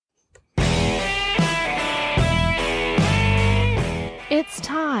It's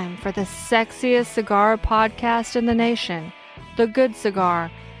time for the sexiest cigar podcast in the nation, The Good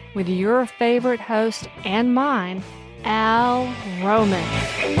Cigar, with your favorite host and mine, Al Roman.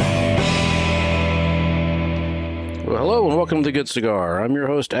 Well, hello and welcome to The Good Cigar. I'm your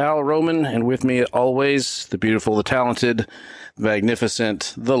host, Al Roman, and with me always, the beautiful, the talented, the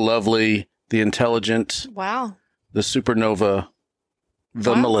magnificent, the lovely, the intelligent, Wow. the supernova,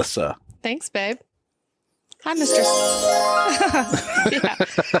 the Melissa. Thanks, babe. Hi, Mr. Yeah.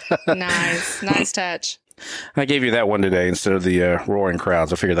 Nice touch. I gave you that one today instead of the roaring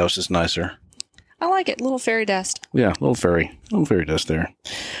crowds. I figured that was just nicer. I like it. Little fairy dust. Yeah, little fairy dust there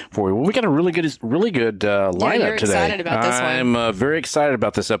for you. Well, we got a really good lineup you're today. Excited about this one. I'm very excited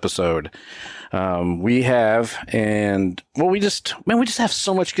about this episode. We just have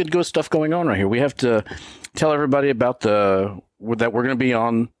so much good stuff going on right here. We have to tell everybody about that we're going to be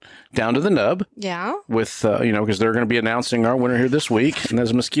on Down to the Nub. Yeah. With because they're going to be announcing our winner here this week, and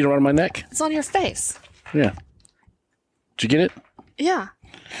there's a mosquito on my neck. It's on your face. Yeah. Did you get it? Yeah.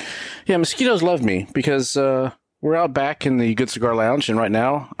 Yeah, mosquitoes love me because we're out back in the Good Cigar Lounge, and right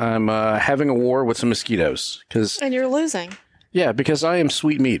now I'm having a war with some mosquitoes. And you're losing. Yeah, because I am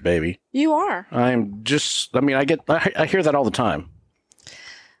sweet meat, baby. You are. I hear that all the time.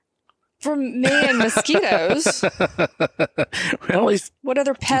 From me and mosquitoes. Well, at least what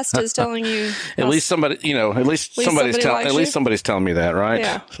other pest is telling you? At least somebody's telling me that, right?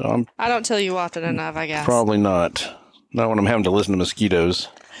 Yeah. So I don't tell you often enough, I guess. Probably not. Not when I'm having to listen to mosquitoes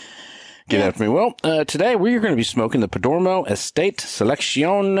get after me. Well, today we're going to be smoking the Perdomo Estate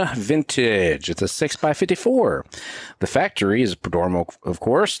Selection Vintage. It's a 6x54. The factory is Perdomo, of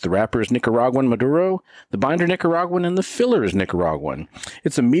course. The wrapper is Nicaraguan Maduro. The binder Nicaraguan, and the filler is Nicaraguan.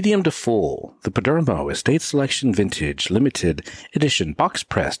 It's a medium to full. The Perdomo Estate Selection Vintage Limited Edition box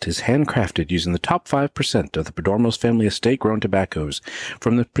pressed is handcrafted using the top 5% of the Perdomo's family estate-grown tobaccos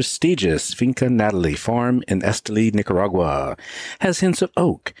from the prestigious Finca Natalie farm in Esteli, Nicaragua. Has hints of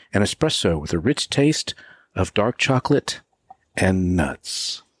oak and espresso with a rich taste of dark chocolate and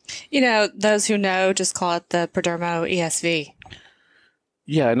nuts. You know, those who know just call it the Perdomo ESV.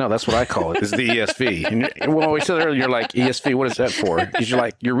 Yeah, I know. That's what I call it, is the ESV. And well, we said earlier, you're like, ESV, what is that for? Because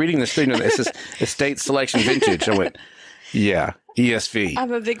you're reading this thing, it says Estate Selection Vintage. I went, yeah, ESV.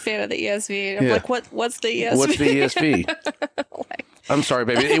 I'm a big fan of the ESV. I'm like, what's the ESV? What's the ESV? I'm sorry,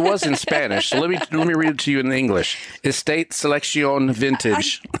 baby. It was in Spanish. So let me read it to you in English. Estate Selection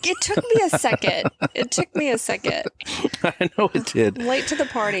Vintage. It took me a second. I know it did. Late to the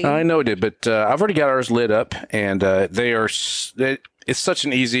party. I know it did, but I've already got ours lit up, and it's such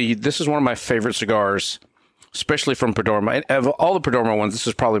an easy. This is one of my favorite cigars, especially from Perdomo. And of all the Perdomo ones, this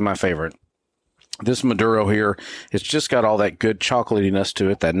is probably my favorite. This Maduro here, it's just got all that good chocolatiness to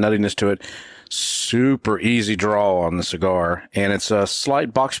it, that nuttiness to it. Super easy draw on the cigar, and it's a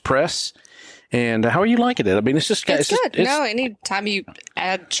slight box press. And how are you liking it? I mean, it's good. No, anytime you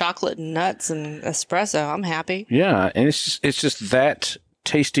add chocolate and nuts and espresso, I'm happy. Yeah, and it's just that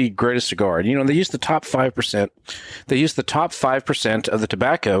tasty, greatest cigar. And, they use the top 5%. They use the top 5% of the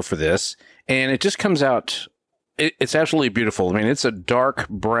tobacco for this, and it just comes out. It's absolutely beautiful. I mean, it's a dark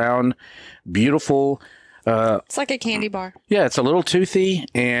brown, beautiful. It's like a candy bar. Yeah, it's a little toothy,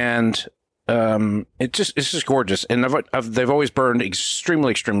 and it's just gorgeous. And they've always burned extremely,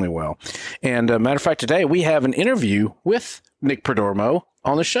 extremely well. And matter of fact, today we have an interview with Nick Perdomo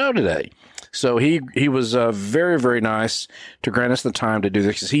on the show today. So he was very, very nice to grant us the time to do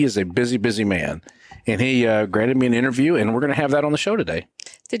this, because he is a busy, busy man. And he granted me an interview, and we're going to have that on the show today.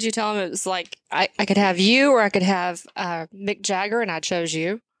 Did you tell him it was like, I could have you, or I could have Mick Jagger, and I chose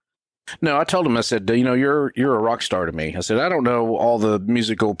you? No, I told him, I said, you're a rock star to me. I said, I don't know all the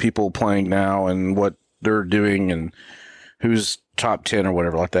musical people playing now and what they're doing and who's top 10 or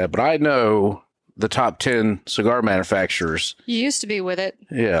whatever like that, but I know the top 10 cigar manufacturers. You used to be with it.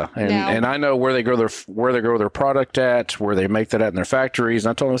 Yeah, and I know where they grow their product at, where they make that at in their factories. And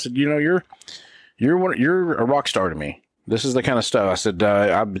I told him, I said, you're a rock star to me. This is the kind of stuff. I said,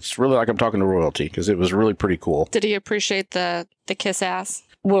 it's really like I'm talking to royalty, because it was really pretty cool. Did he appreciate the kiss ass?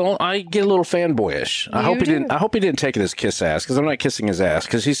 Well, I get a little fanboyish. I hope he didn't take it as kiss ass, because I'm not kissing his ass,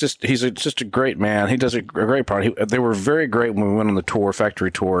 because he's just a great man. He does a great product. They were very great when we went on the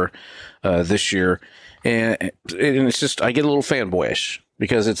factory tour this year, and it's just, I get a little fanboyish,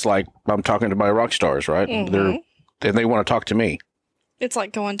 because it's like I'm talking to my rock stars, right? Mm-hmm. And they want to talk to me. It's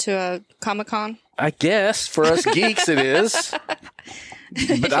like going to a Comic-Con. I guess for us geeks it is,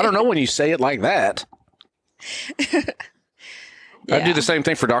 but I don't know when you say it like that. Yeah. I do the same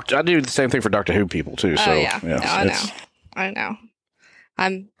thing for Doctor Who people too. So yeah. No, I know.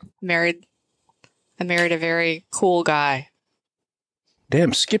 I married a very cool guy.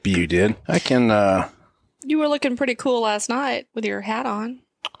 Damn Skippy, you did. I can... You were looking pretty cool last night with your hat on.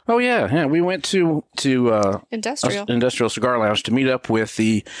 Oh, yeah. We went to Industrial Cigar Lounge to meet up with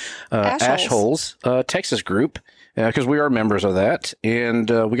the Ashholes Texas group, because we are members of that. And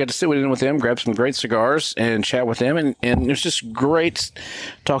we got to sit in with them, grab some great cigars, and chat with them. And it was just great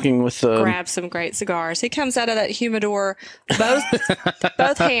talking with... Grab some great cigars. He comes out of that humidor,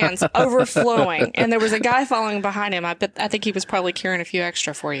 both hands overflowing. And there was a guy following behind him. I think he was probably carrying a few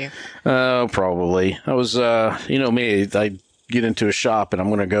extra for you. Oh, probably. I was, me, I get into a shop and I'm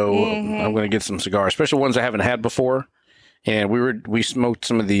going to get some cigars, especially ones I haven't had before. And we smoked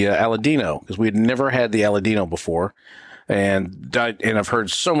some of the Aladino, because we had never had the Aladino before. And I've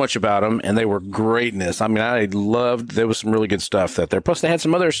heard so much about them, and they were greatness. I mean, there was some really good stuff that there. Plus, they had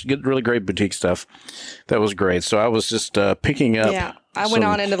some other really great boutique stuff that was great. So I was just picking up. Yeah, I went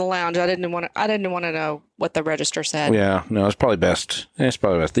on into the lounge. I didn't want to know what the register said. Yeah, no, it's probably best. It's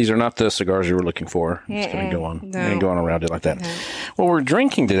probably best. These are not the cigars you were looking for. It's going to go on. No. Going around it like that. No. Well, we're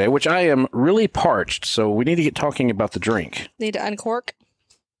drinking today, which I am really parched, so we need to get talking about the drink. Need to uncork?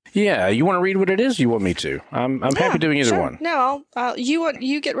 Yeah, you want to read what it is? You want me to? I'm happy doing either one. No,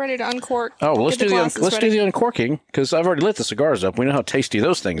 you get ready to uncork. Oh, well, let's do the uncorking, because I've already lit the cigars up. We know how tasty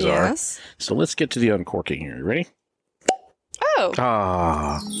those things are. So let's get to the uncorking here. You ready?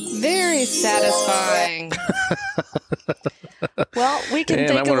 Oh, very satisfying. Well, we can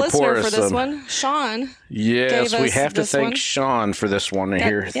thank a listener for this one, Sean. Yes, we have to thank Sean for this one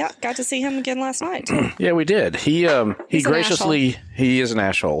here. Yeah, got to see him again last night. Yeah, we did. He is an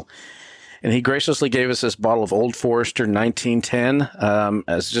asshole. And he graciously gave us this bottle of Old Forester 1910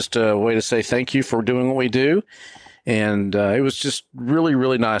 as just a way to say thank you for doing what we do. And it was just really,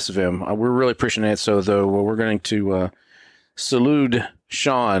 really nice of him. We're really appreciating it. So, though, we're going to salute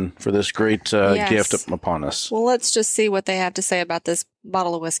Sean for this great gift upon us. Well, let's just see what they have to say about this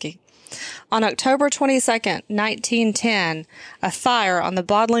bottle of whiskey. On October 22nd, 1910, a fire on the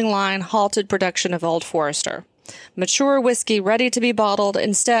bottling line halted production of Old Forester. Mature whiskey ready to be bottled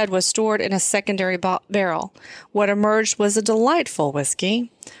instead was stored in a secondary barrel. What emerged was a delightful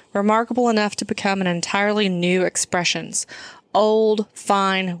whiskey, remarkable enough to become an entirely new expression. Old,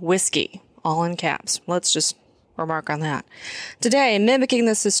 fine whiskey, all in caps. Let's just remark on that. Today, mimicking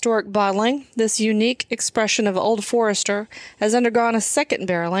this historic bottling, this unique expression of Old Forester has undergone a second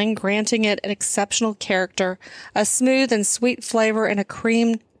barreling, granting it an exceptional character, a smooth and sweet flavor, and a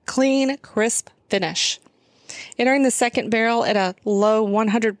clean, crisp finish. Entering the second barrel at a low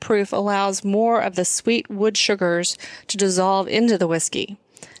 100 proof allows more of the sweet wood sugars to dissolve into the whiskey.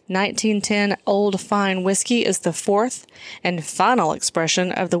 1910 Old Fine Whiskey is the fourth and final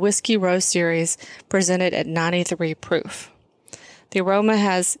expression of the Whiskey Row series, presented at 93 proof. The aroma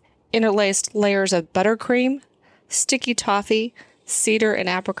has interlaced layers of buttercream, sticky toffee, cedar, and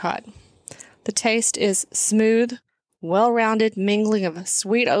apricot. The taste is smooth, well-rounded mingling of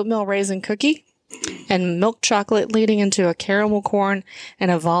sweet oatmeal raisin cookie and milk chocolate leading into a caramel corn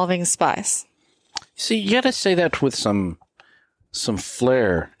and evolving spice. See, you got to say that with some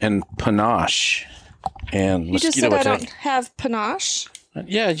flair and panache and you just said I don't have panache.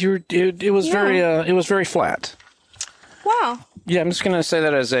 Yeah, it was very flat. Wow. Yeah, I'm just gonna say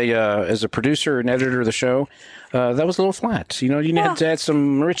that as a producer and editor of the show, that was a little flat. You need to add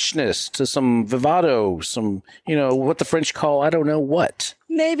some richness to some vivado, some what the French call I don't know what.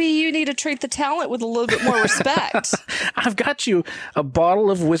 Maybe you need to treat the talent with a little bit more respect. I've got you a bottle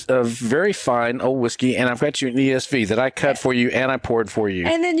of very fine old whiskey, and I've got you an ESV that I cut for you and I poured for you.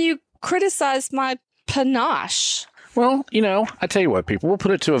 And then you criticized my panache. Well, I tell you what, people, we'll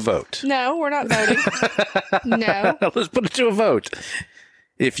put it to a vote. No, we're not voting. No. Let's put it to a vote.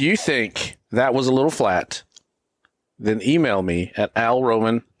 If you think that was a little flat, then email me at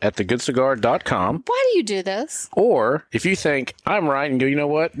alroman@thegoodcigar.com. Why do you do this? Or if you think I'm right and go, you know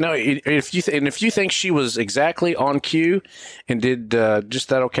what? No, if you think she was exactly on cue and did just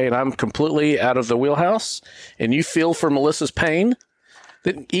that okay, and I'm completely out of the wheelhouse, and you feel for Melissa's pain,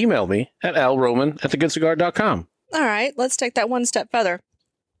 then email me at alroman@thegoodcigar.com. All right, let's take that one step further.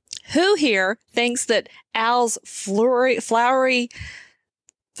 Who here thinks that Al's flowery,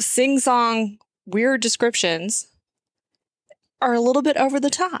 sing-song, weird descriptions are a little bit over the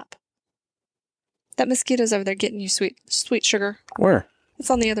top? That mosquito's over there getting you sweet sugar. Where? It's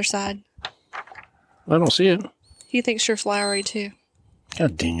on the other side. I don't see it. He thinks you're flowery too.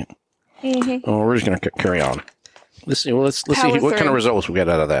 God dang it. Mm-hmm. Oh, we're just going to carry on. Let's see. Well, let's see what kind of results we get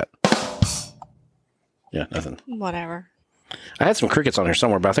out of that. Yeah, nothing. Whatever. I had some crickets on here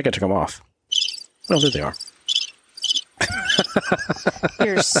somewhere, but I think I took them off. Oh, there they are.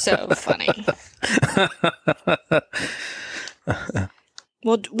 You're so funny.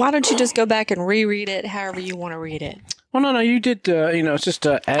 Well, why don't you just go back and reread it however you want to read it? Well, no, you did, it's just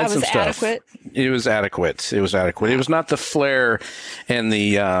add some stuff. Adequate? It was adequate. It was adequate. It was not the flair and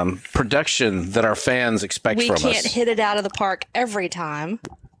the production that our fans expect from us. We can't hit it out of the park every time.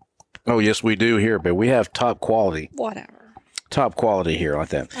 Oh, yes, we do here, but we have top quality. Whatever. Top quality here like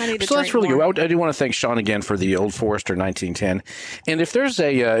that. I need to so that's really more. good. I do want to thank Sean again for the Old Forester 1910. And if there's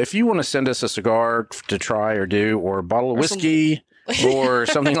if you want to send us a cigar to try or do, or a bottle of whiskey, or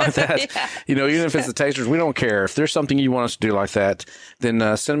something like that, even if it's the tasters, we don't care. If there's something you want us to do like that,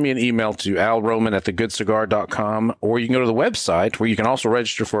 then send me an email to alroman@thegoodcigar.com, or you can go to the website where you can also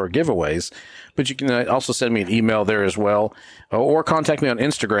register for our giveaways. But you can also send me an email there as well, or contact me on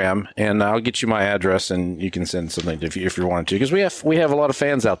Instagram, and I'll get you my address, and you can send something if you wanted to. Because we have a lot of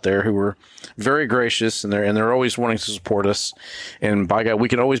fans out there who are very gracious, and they're always wanting to support us. And by God, we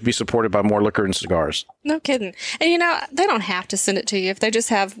can always be supported by more liquor and cigars. No kidding. And they don't have to send it to you if they just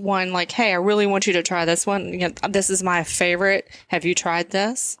have one like, "Hey, I really want you to try this one. This is my favorite. Have you tried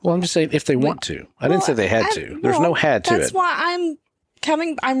this?" Well, I'm just saying if they want to. I didn't say they had to. There's no had to it. That's why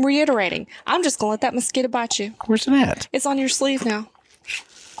I'm reiterating. I'm just going to let that mosquito bite you. Where's it at? It's on your sleeve now.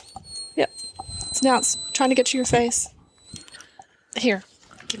 Yep. It's trying to get to your face. Here.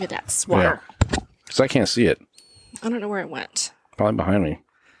 Give me that swatter. Because I can't see it. I don't know where it went. Probably behind me.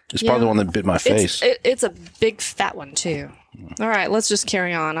 It's probably the one that bit my face. It's a big fat one, too. All right. Let's just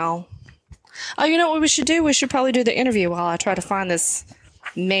carry on. You know what we should do? We should probably do the interview while I try to find this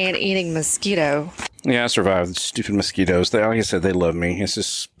man-eating mosquito. Yeah, I survived. Stupid mosquitoes. Like I said, they love me. It's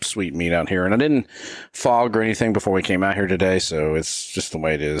just sweet meat out here. And I didn't fog or anything before we came out here today, so it's just the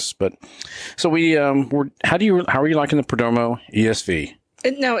way it is. But so we how are you liking the Perdomo ESV?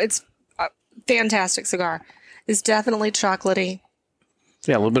 No, it's a fantastic cigar. It's definitely chocolatey.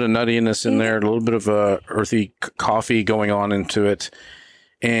 Yeah, a little bit of nuttiness in there, a little bit of earthy coffee going on into it.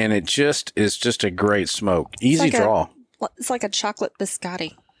 And it just is just a great smoke. Easy draw. It's like a chocolate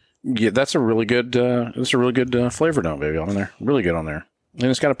biscotti. Yeah, that's a really good flavor note, baby, on there. Really good on there. And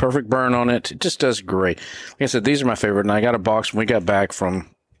it's got a perfect burn on it. It just does great. Like I said, these are my favorite. And I got a box when we got back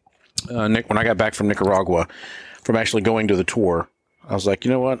from when I got back from Nicaragua, from actually going to the tour. I was like, you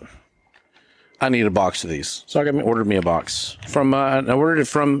know what? I need a box of these. So I ordered me a box from. I ordered it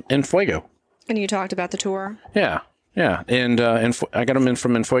from Enfuego. And you talked about the tour. Yeah. And I got them in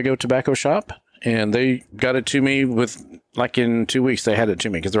from Enfuego Tobacco Shop. And they got it to me in 2 weeks. They had it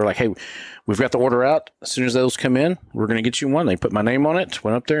to me because they were like, "Hey, we've got the order out. As soon as those come in, we're going to get you one." They put my name on it.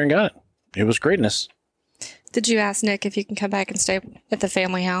 Went up there and got it. It was greatness. Did you ask Nick if you can come back and stay at the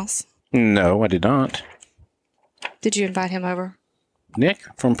family house? No, I did not. Did you invite him over? Nick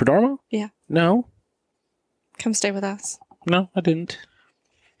from Perdomo? Yeah. No. Come stay with us. No, I didn't.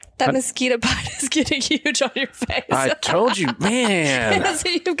 That mosquito bite is getting huge on your face. I told you, man. So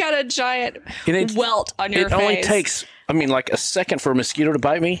you've got a giant welt on your face. It only takes, like a second for a mosquito to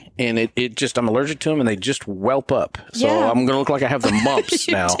bite me, and I'm allergic to them, and they just whelp up. So I'm going to look like I have the mumps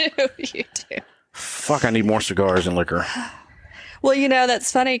now. You do. Fuck, I need more cigars and liquor. Well,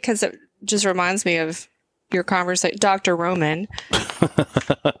 that's funny because it just reminds me of your conversation, Dr. Roman.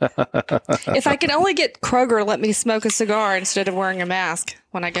 If I could only get Kroger to let me smoke a cigar instead of wearing a mask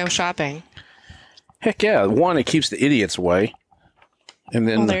when I go shopping. Heck yeah. One, it keeps the idiots away. And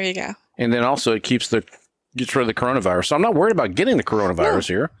then, there you go. And then also it gets rid of the coronavirus. So I'm not worried about getting the coronavirus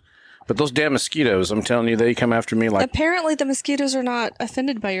here. But those damn mosquitoes, I'm telling you, they come after me like... Apparently the mosquitoes are not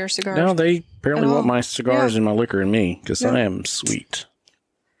offended by your cigars. No, they apparently want my cigars and my liquor and me because I am sweet.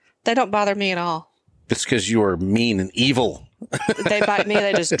 They don't bother me at all. It's because you are mean and evil. They bite me,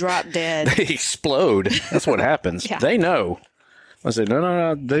 they just drop dead. They explode. That's what happens. Yeah. They know. I said,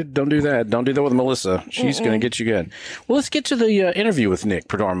 no, don't do that. Don't do that with Melissa. She's going to get you good. Well, let's get to the interview with Nick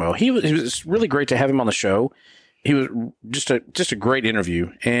Perdomo. He was really great to have him on the show. He was just a great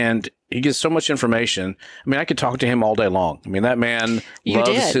interview, and he gives so much information. I mean, I could talk to him all day long. I mean, that man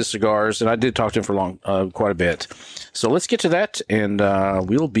loves his cigars, and I did talk to him for quite a bit. So let's get to that, and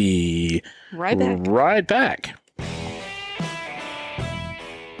we'll be right back.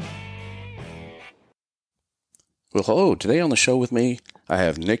 Well, hello. Today on the show with me, I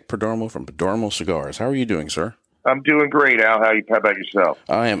have Nick Perdomo from Perdomo Cigars. How are you doing, sir? I'm doing great, Al. How about yourself?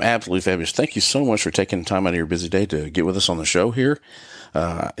 I am absolutely fabulous. Thank you so much for taking time out of your busy day to get with us on the show here.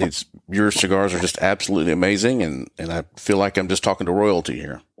 Your cigars are just absolutely amazing, and I feel like I'm just talking to royalty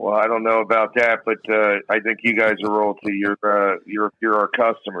here. Well, I don't know about that, but I think you guys are royalty. You're our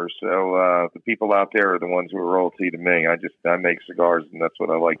customers, so the people out there are the ones who are royalty to me. I make cigars, and that's what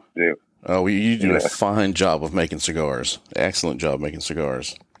I like to do. Oh, you do a fine job of making cigars. Excellent job making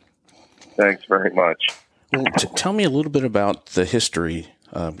cigars. Thanks very much. Well, tell me a little bit about the history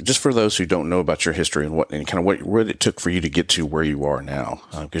Just for those who don't know about your history and what it took for you to get to where you are now,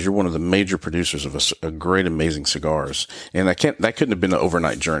 because you're one of the major producers of a great, amazing cigars, and that couldn't have been an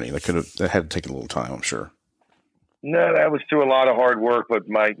overnight journey. That had to take a little time, I'm sure. No, that was through a lot of hard work, but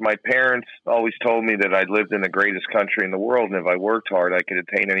my parents always told me that I lived in the greatest country in the world, and if I worked hard, I could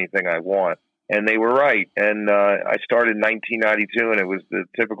attain anything I want. And they were right. And I started in 1992, and it was the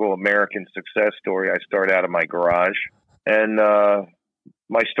typical American success story. I started out of my garage, and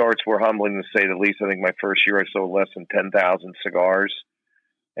my starts were humbling, to say the least. I think my first year I sold less than 10,000 cigars.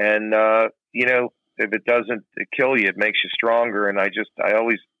 And, if it doesn't kill you, it makes you stronger. And I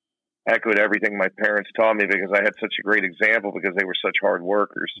always echoed everything my parents taught me because I had such a great example because they were such hard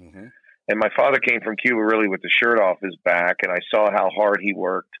workers. Mm-hmm. And my father came from Cuba really with the shirt off his back, and I saw how hard he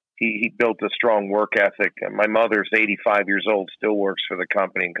worked. He built a strong work ethic. And my mother's 85 years old, still works for the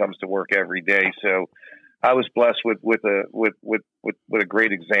company and comes to work every day. So I was blessed with a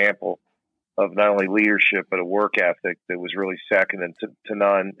great example of not only leadership but a work ethic that was really second to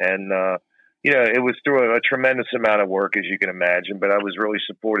none. And it was through a tremendous amount of work, as you can imagine. But I was really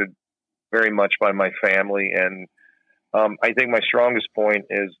supported very much by my family. And I think my strongest point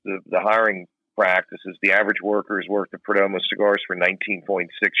is the hiring practices. The average worker has worked at Perdomo Cigars for 19.6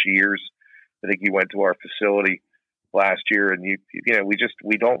 years. I think you went to our facility last year, and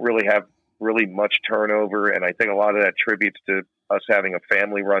we don't really have really much turnover, and I think a lot of that tributes to us having a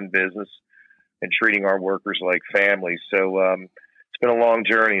family-run business and treating our workers like family. So it's been a long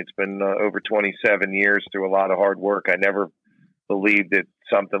journey. It's been over 27 years through a lot of hard work. I never believed that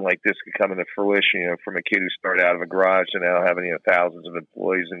something like this could come into fruition. From a kid who started out of a garage to now having thousands of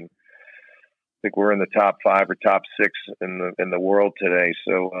employees, and I think we're in the top 5 or top 6 in the world today.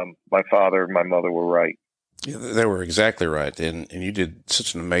 So my father and my mother were right. Yeah, they were exactly right, and you did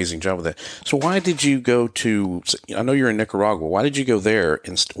such an amazing job with that. So why did you go to, I know you're in Nicaragua, why did you go there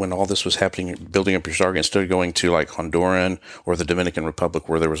when all this was happening, building up your cigar, instead of going to like Honduran or the Dominican Republic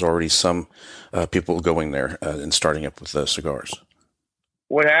where there was already some people going there and starting up with cigars?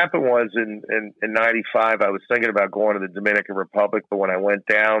 What happened was in 95, I was thinking about going to the Dominican Republic, but when I went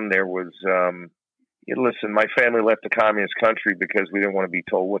down, there was... listen, my family left the communist country because we didn't want to be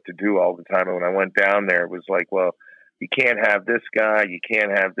told what to do all the time. And when I went down there, it was like, well, you can't have this guy, you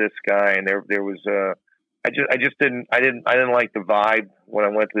can't have this guy. And there was I didn't like the vibe when I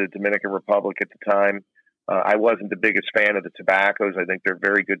went to the Dominican Republic at the time. I wasn't the biggest fan of the tobaccos. I think they're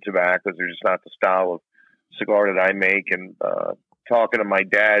very good tobaccos. They're just not the style of cigar that I make. And talking to my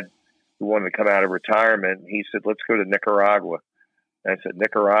dad, who wanted to come out of retirement, he said, let's go to Nicaragua. And I said,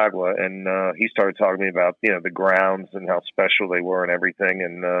 Nicaragua. And he started talking to me about, the grounds and how special they were and everything.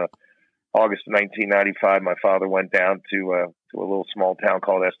 And August of 1995, my father went down to a little small town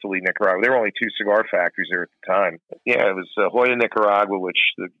called Esteli, Nicaragua. There were only 2 cigar factories there at the time. Yeah, it was Hoya, Nicaragua,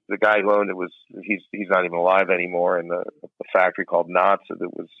 which the guy who owned it he's not even alive anymore. And the factory called Natsa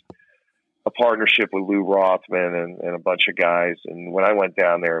that was a partnership with Lou Rothman and a bunch of guys. And when I went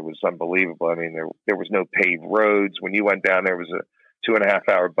down there, it was unbelievable. I mean, there was no paved roads. When you went down there, it was a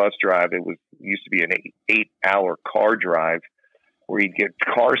 2.5-hour bus drive. It used to be an 8-hour car drive where you'd get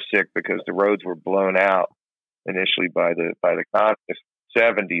car sick because the roads were blown out initially by the communist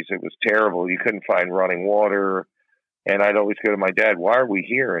 70s. It was terrible. You couldn't find running water. And I'd always go to my dad, why are we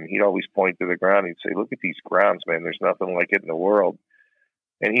here? And he'd always point to the ground. He'd say, look at these grounds, man. There's nothing like it in the world.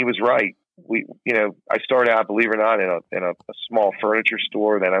 And he was right. I started out, believe it or not, in a small furniture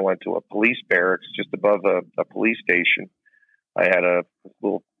store. Then I went to a police barracks just above a police station. I had a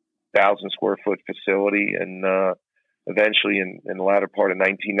little 1,000-square-foot facility, and eventually, in the latter part of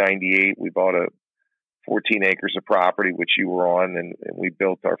 1998, we bought 14 acres of property, which you were on, and we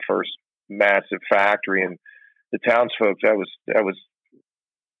built our first massive factory. And the townsfolk, that was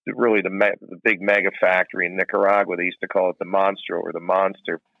really the big mega factory in Nicaragua. They used to call it the Monstro or the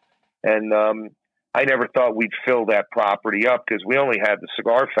Monster. And I never thought we'd fill that property up because we only had the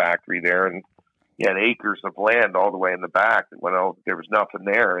cigar factory there, and you had acres of land all the way in the back. There was nothing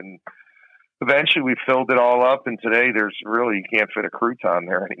there. And eventually we filled it all up. And today you can't fit a crouton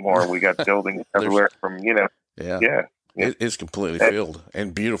there anymore. We got buildings everywhere from, Yeah. It's completely filled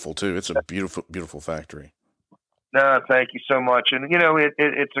and beautiful too. It's a beautiful, beautiful factory. No, thank you so much. And,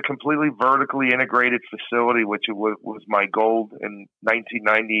 it's a completely vertically integrated facility, which was my goal in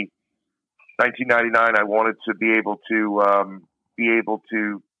 1999. I wanted to be able to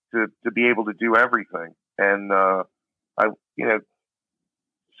do everything. And,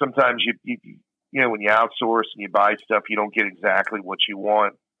 sometimes when you outsource and you buy stuff, you don't get exactly what you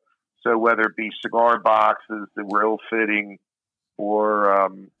want. So whether it be cigar boxes that were ill-fitting, or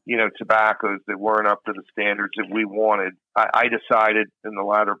tobaccos that weren't up to the standards that we wanted, I decided in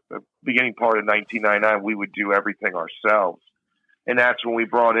the beginning part of 1999 we would do everything ourselves, and that's when we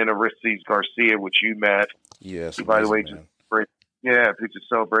brought in Aristides Garcia, which you met. Yes, who, by the way, man. who just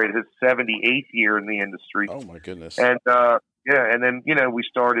celebrated his 78th year in the industry. Oh my goodness! And and then we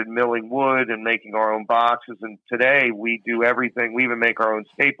started milling wood and making our own boxes, and today we do everything. We even make our own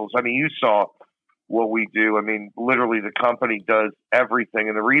staples. I mean, you saw what we do. I mean, literally the company does everything.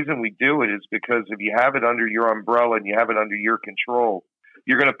 And the reason we do it is because if you have it under your umbrella and you have it under your control,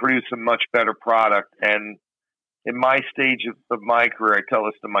 you're going to produce a much better product. And in my stage of my career, I tell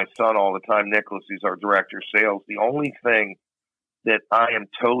this to my son all the time, Nicholas, who's our director of sales, the only thing that I am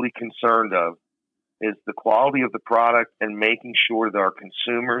totally concerned of is the quality of the product and making sure that our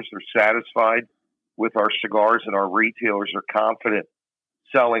consumers are satisfied with our cigars and our retailers are confident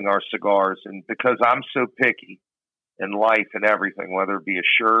selling our cigars. And because I'm so picky in life and everything, whether it be a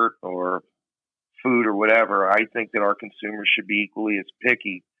shirt or food or whatever, I think that our consumers should be equally as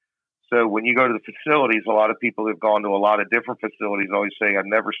picky. So when you go to the facilities, a lot of people who've gone to a lot of different facilities always say, I've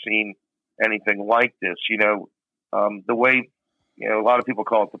never seen anything like this. The way, a lot of people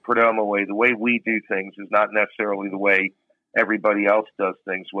call it the Perdomo way. The way we do things is not necessarily the way everybody else does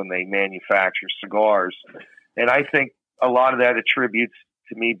things when they manufacture cigars. And I think a lot of that attributes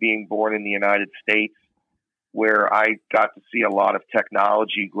to me being born in the United States, where I got to see a lot of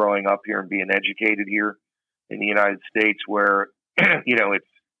technology growing up here and being educated here in the United States, where,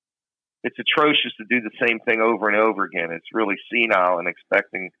 it's atrocious to do the same thing over and over again. It's really senile and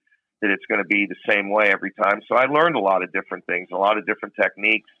expecting that it's going to be the same way every time. So I learned a lot of different things, a lot of different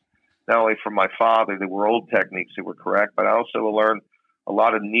techniques, not only from my father that were old techniques that were correct, but I also learned a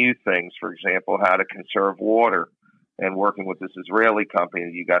lot of new things. For example, how to conserve water, and working with this Israeli company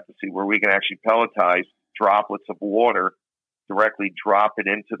that you got to see, where we can actually pelletize droplets of water, directly drop it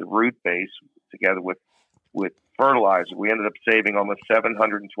into the root base together with fertilizer. We ended up saving almost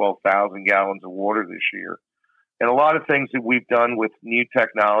 712,000 gallons of water this year. And a lot of things that we've done with new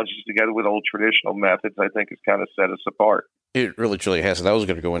technologies together with old traditional methods, I think, has kind of set us apart. It really, truly has. That was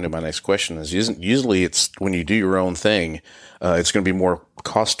going to go into my next question. Is usually it's when you do your own thing, it's going to be more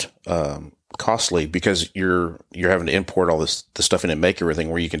costly because you're having to import all the stuff in and make everything,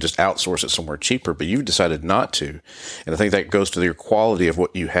 where you can just outsource it somewhere cheaper. But you've decided not to, and I think that goes to your quality of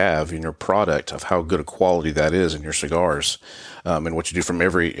what you have in your product, of how good a quality that is in your cigars, and what you do from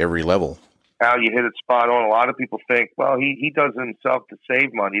every level. Al, you hit it spot on. A lot of people think, well, he does it himself to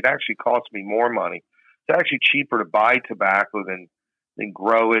save money. It actually costs me more money. It's actually cheaper to buy tobacco than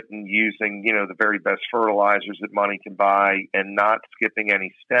grow it and using, the very best fertilizers that money can buy and not skipping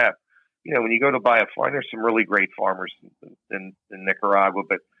any step. When you go to buy a farm, there's some really great farmers in Nicaragua,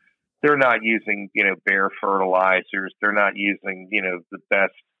 but they're not using, bare fertilizers. They're not using, the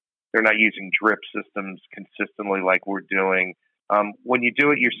best. They're not using drip systems consistently like we're doing. When you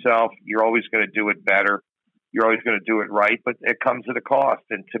do it yourself, you're always going to do it better. You're always going to do it right, but it comes at a cost.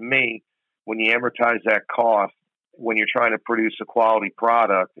 And to me, when you amortize that cost, when you're trying to produce a quality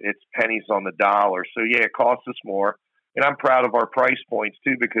product, it's pennies on the dollar. So yeah, it costs us more. And I'm proud of our price points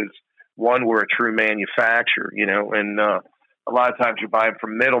too, because one, we're a true manufacturer, and a lot of times you're buying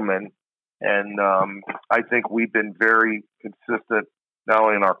from middlemen. And I think we've been very consistent, not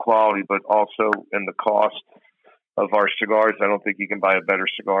only in our quality, but also in the cost of our cigars. I don't think you can buy a better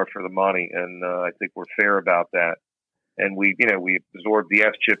cigar for the money. And I think we're fair about that. And we absorbed the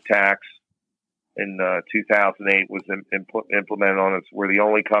S-chip tax in 2008 was implemented on us. We're the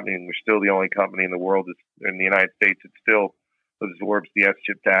only company, and we're still the only company in the world in the United States that still absorbs the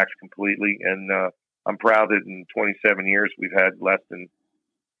S-chip tax completely. And I'm proud that in 27 years we've had less than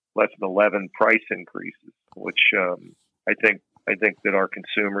 11 price increases, which I think that our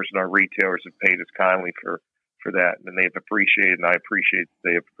consumers and our retailers have paid us kindly for that, and they've appreciated, and I appreciate that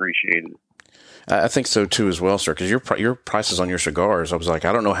they have appreciated it. I think so too as well, sir, because your prices on your cigars, I was like,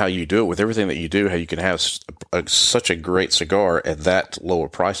 I don't know how you do it with everything that you do, how you can have such a great cigar at that lower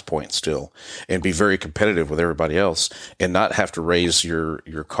price point still and be very competitive with everybody else and not have to raise your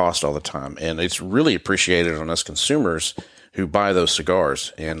cost all the time. And it's really appreciated on us consumers who buy those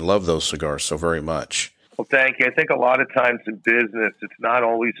cigars and love those cigars so very much. Well, thank you. I think a lot of times in business, it's not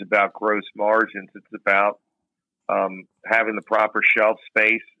always about gross margins. It's about having the proper shelf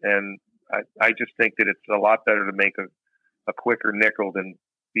space, and I just think that it's a lot better to make a quicker nickel than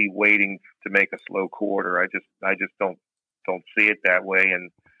be waiting to make a slow quarter. I just don't see it that way. And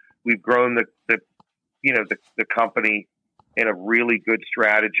we've grown the company in a really good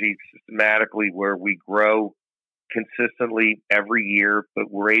strategy systematically, where we grow consistently every year, but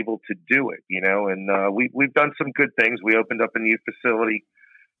we're able to do it, and we've done some good things. We opened up a new facility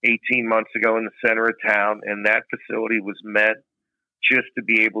 18 months ago in the center of town, and that facility was meant just to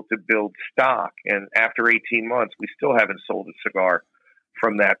be able to build stock. And after 18 months, we still haven't sold a cigar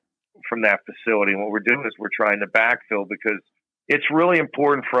from that facility. And what we're doing is we're trying to backfill, because it's really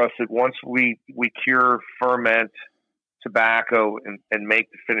important for us that once we cure, ferment tobacco and make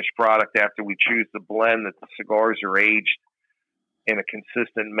the finished product after we choose the blend, that the cigars are aged in a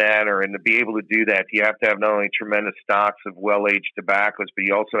consistent manner. And to be able to do that, you have to have not only tremendous stocks of well-aged tobaccos, but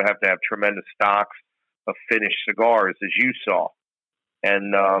you also have to have tremendous stocks of finished cigars, as you saw.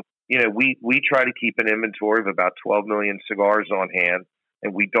 And, we try to keep an inventory of about 12 million cigars on hand,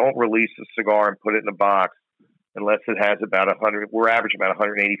 and we don't release a cigar and put it in a box unless it has about 100. We're averaging about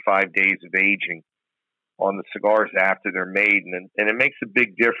 185 days of aging on the cigars after they're made. And it makes a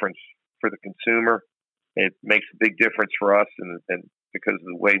big difference for the consumer. It makes a big difference for us, and because of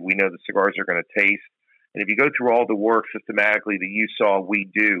the way we know the cigars are going to taste. And if you go through all the work systematically that you saw we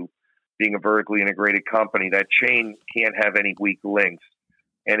do, being a vertically integrated company, that chain can't have any weak links.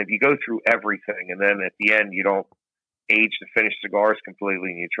 And if you go through everything, and then at the end you don't age the finished cigars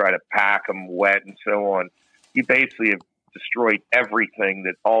completely, and you try to pack them wet and so on, you basically have destroyed everything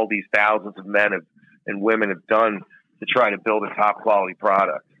that all these thousands of men and women have done to try to build a top quality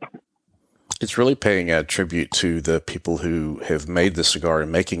product. It's really paying a tribute to the people who have made the cigar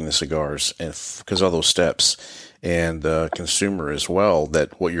and making the cigars, and because of all those steps, and the consumer as well,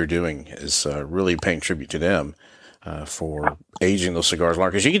 that what you're doing is really paying tribute to them for aging those cigars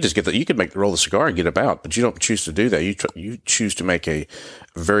longer. Because you could just you could roll the cigar and get them out, but you don't choose to do that. You choose to make a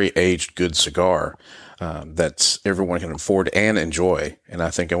very aged, good cigar that everyone can afford and enjoy. And I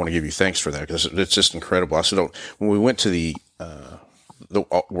think I want to give you thanks for that, because it's just incredible. I said, when we went to the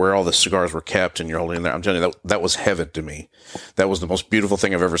where all the cigars were kept and you're holding there, I'm telling you, that was heaven to me. That was the most beautiful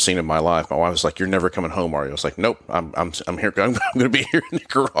thing I've ever seen in my life. My wife was like, "You're never coming home, are you?" I was like, "Nope, I'm here. I'm going to be here in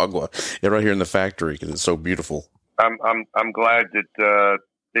Nicaragua, right here in the factory, because it's so beautiful." I'm glad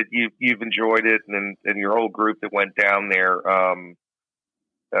that you've enjoyed it, and your whole group that went down there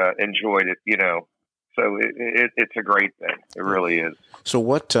enjoyed it. So it's a great thing. It really is. So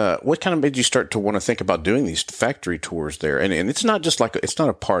what kind of made you start to want to think about doing these factory tours there? And it's not just it's not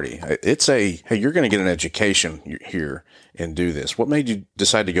a party. It's hey, you're going to get an education here and do this. What made you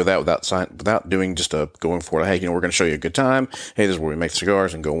decide to go that without doing just going for it? Hey, we're going to show you a good time. Hey, this is where we make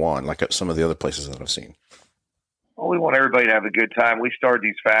cigars, and go on, like some of the other places that I've seen. Well, we want everybody to have a good time. We started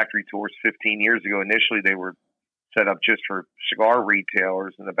these factory tours 15 years ago. Initially, they were set up just for cigar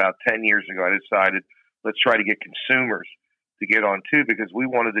retailers. And about 10 years ago, I decided, let's try to get consumers to get on too, because we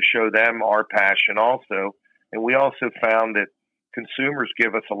wanted to show them our passion also. And we also found that consumers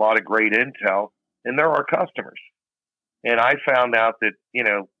give us a lot of great intel, and they're our customers. And I found out that,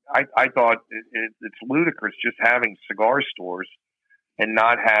 I thought it's ludicrous just having cigar stores and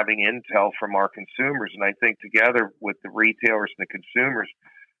not having intel from our consumers. And I think together with the retailers and the consumers,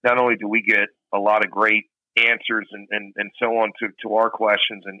 not only do we get a lot of great answers and so on to our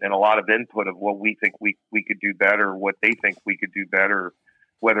questions, and a lot of input of what we think we could do better, what they think we could do better,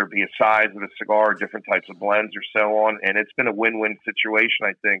 whether it be a size of a cigar, different types of blends, or so on. And it's been a win-win situation,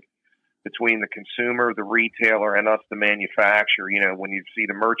 I think, between the consumer, the retailer, and us, the manufacturer. When you see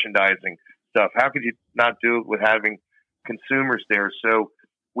the merchandising stuff, how could you not do it with having consumers there? So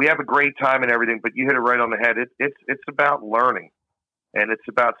we have a great time and everything, but you hit it right on the head. It's about learning, and it's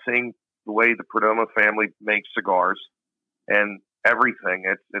about seeing the way the Perdomo family makes cigars and everything.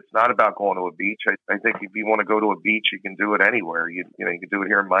 It's not about going to a beach. I think if you want to go to a beach, you can do it anywhere. You can do it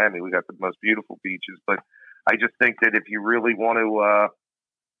here in Miami. We got the most beautiful beaches, but I just think that if you really want to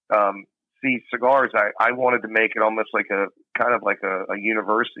see cigars, I wanted to make it almost like a kind of like a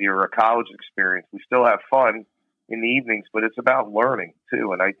university or a college experience. We still have fun in the evenings, but it's about learning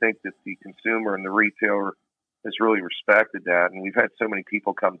too. And I think that the consumer and the retailer has really respected that. And we've had so many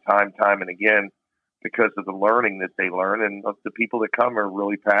people come time and again because of the learning that they learn. And the people that come are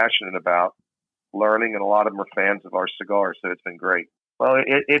really passionate about learning, and a lot of them are fans of our cigars. So it's been great. Well,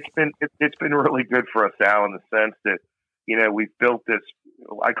 it's been really good for us, Al, in the sense that, we've built this,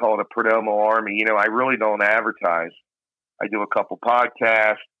 I call it a Perdomo army. I really don't advertise. I do a couple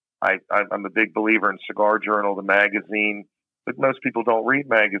podcasts. I'm a big believer in Cigar Journal, the magazine, but most people don't read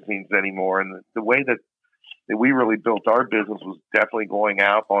magazines anymore. And the way that we really built our business was definitely going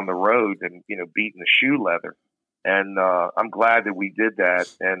out on the road and, beating the shoe leather. And I'm glad that we did that.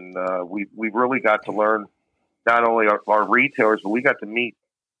 And we've really got to learn not only our retailers, but we got to meet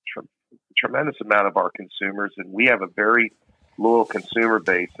a tremendous amount of our consumers. And we have a very loyal consumer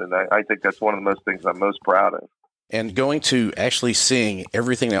base. And I think that's one of the most things I'm most proud of. And going to actually seeing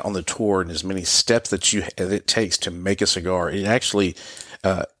everything on the tour and as many steps that it takes to make a cigar, it actually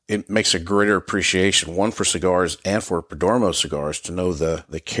it makes a greater appreciation, one for cigars and for Perdomo cigars, to know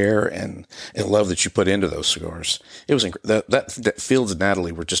the care and love that you put into those cigars. It was that Fields and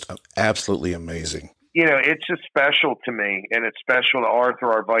Natalie were just absolutely amazing. It's just special to me, and it's special to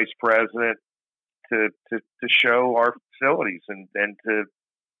Arthur, our vice president, to show our facilities and to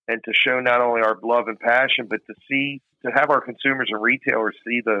show not only our love and passion, but to have our consumers and retailers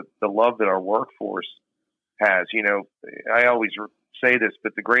see the love that our workforce has. I always say this,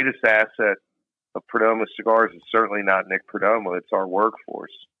 but the greatest asset of Perdomo cigars is certainly not Nick Perdomo. It's our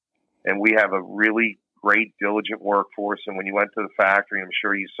workforce. And we have a really great, diligent workforce. And when you went to the factory, I'm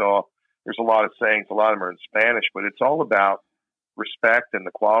sure you saw, there's a lot of sayings, a lot of them are in Spanish, but it's all about respect and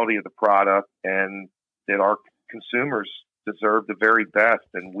the quality of the product, and that our consumers deserve the very best.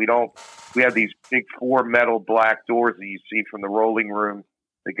 And we have these big 4 metal black doors that you see from the rolling room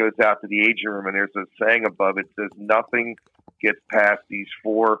that goes out to the aging room, and there's a saying above it says nothing gets past these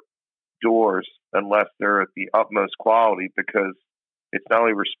 4 doors unless they're at the utmost quality, because it's not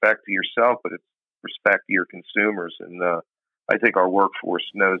only respect to yourself, but it's respect to your consumers. And I think our workforce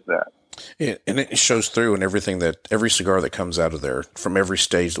knows that. Yeah, and it shows through in every cigar that comes out of there, from every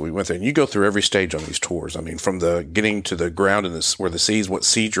stage that we went through. And you go through every stage on these tours. I mean, from the getting to the ground and where the seeds, what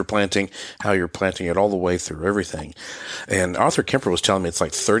seeds you're planting, how you're planting it, all the way through everything. And Arthur Kemper was telling me it's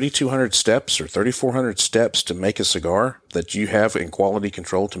like 3,200 steps or 3,400 steps to make a cigar that you have in quality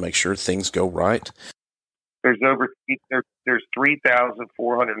control to make sure things go right. There's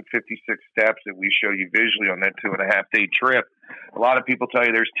 3,456 steps that we show you visually on that 2.5-day trip. A lot of people tell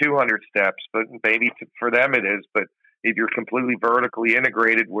you there's 200 steps, but maybe for them it is. But if you're completely vertically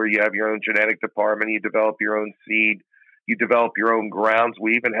integrated, where you have your own genetic department, you develop your own seed, you develop your own grounds.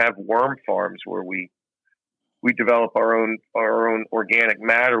 We even have worm farms where we develop our own organic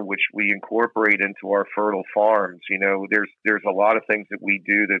matter, which we incorporate into our fertile farms. There's a lot of things that we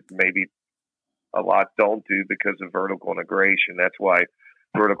do that maybe a lot don't do because of vertical integration. That's why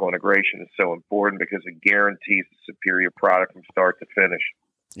vertical integration is so important, because it guarantees a superior product from start to finish.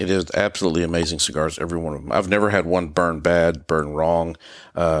 It is absolutely amazing cigars, every one of them. I've never had one burn bad, burn wrong,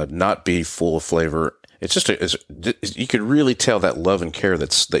 not be full of flavor. It's just you could really tell that love and care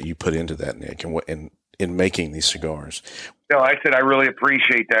that you put into that, Nick, and in making these cigars. No, I said I really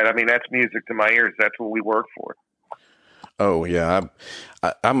appreciate that. I mean, that's music to my ears. That's what we work for. Oh, yeah.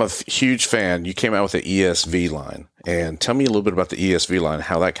 I'm a huge fan. You came out with the ESV line. And tell me a little bit about the ESV line,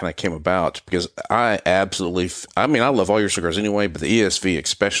 how that kind of came about. Because I love all your cigars anyway, but the ESV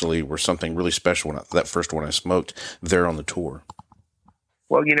especially were something really special that first one I smoked there on the tour.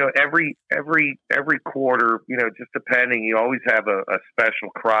 Well, every quarter, just depending, you always have a special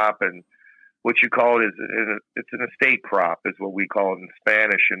crop. And what you call it it's an estate crop is what we call it in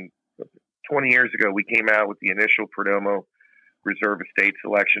Spanish. And 20 years ago, we came out with the initial Perdomo Reserve Estate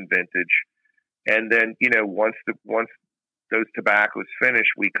Selection vintage. And then, once those tobaccos finish,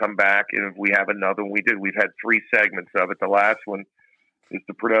 we come back, and if we have another one, we've had 3 segments of it. The last one is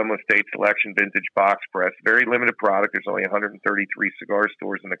the Perdomo Estate Selection vintage box press. Very limited product. There's only 133 cigar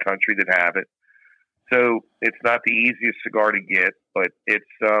stores in the country that have it. So it's not the easiest cigar to get, but it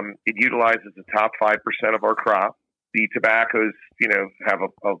utilizes the top 5% of our crop. The tobaccos, have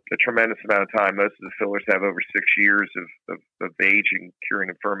a tremendous amount of time. Most of the fillers have over 6 years of aging, curing,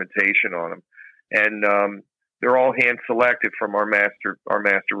 and fermentation on them. And they're all hand selected from our master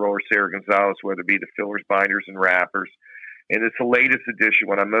roller, Sarah Gonzalez, whether it be the fillers, binders, and wrappers. And it's the latest edition.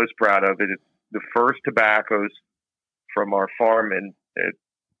 What I'm most proud of it's the first tobaccos from our farm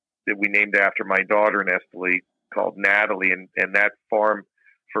that we named after my daughter in Esteli, called Natalie. And that farm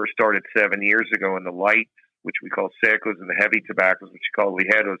first started 7 years ago, and the light, which we call secos, and the heavy tobaccos, which we call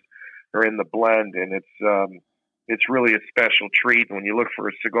ligeros, are in the blend. And it's really a special treat. And when you look for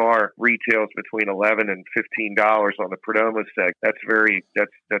a cigar, retails between $11 and $15 on the Perdomo seg.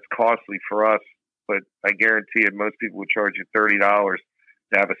 That's costly for us, but I guarantee it, most people would charge you $30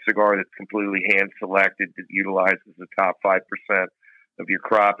 to have a cigar that's completely hand selected, that utilizes the top 5% of your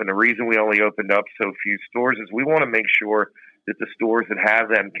crop. And the reason we only opened up so few stores is we want to make sure that the stores that have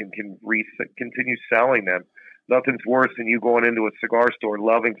them can continue selling them. Nothing's worse than you going into a cigar store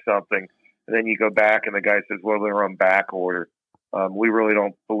loving something, and then you go back and the guy says, well, they're on back order. We really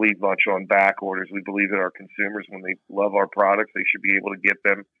don't believe much on back orders. We believe that our consumers, when they love our products, they should be able to get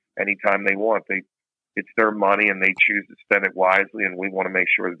them anytime they want. It's their money, and they choose to spend it wisely, and we want to make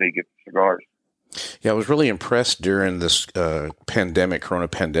sure that they get the cigars. Yeah, I was really impressed during this corona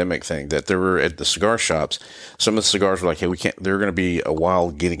pandemic thing, that there were at the cigar shops, some of the cigars were like, hey, they're going to be a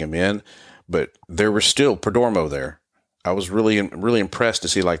while getting them in, but there was still Perdomo there. I was really impressed to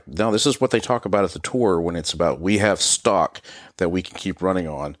see, like, no, this is what they talk about at the tour when it's about we have stock that we can keep running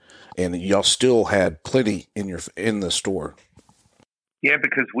on, and y'all still had plenty in the store. Yeah,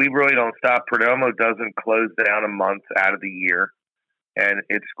 because we really don't stop. Perdomo doesn't close down a month out of the year, and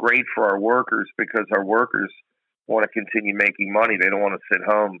it's great for our workers because our workers want to continue making money. They don't want to sit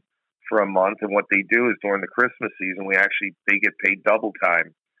home for a month, and what they do is during the Christmas season, they get paid double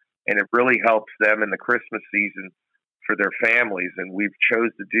time, and it really helps them in the Christmas season for their families, and we've chose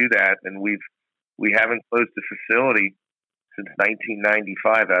to do that, and we haven't closed the facility since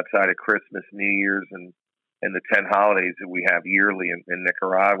 1995 outside of Christmas, New Year's, and the 10 holidays that we have yearly in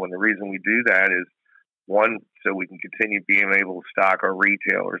Nicaragua. And the reason we do that is, one, so we can continue being able to stock our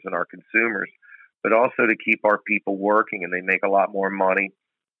retailers and our consumers, but also to keep our people working, and they make a lot more money.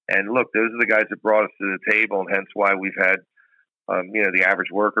 And look, those are the guys that brought us to the table, and hence why we've had the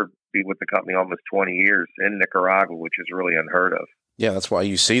average worker be with the company almost 20 years in Nicaragua, which is really unheard of. Yeah, that's why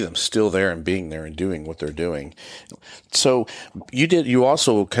you see them still there and being there and doing what they're doing. So you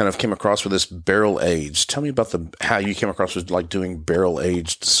also kind of came across with this barrel aged. Tell me about how you came across with like doing barrel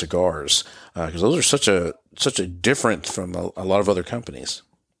aged cigars, because those are such a different from a lot of other companies.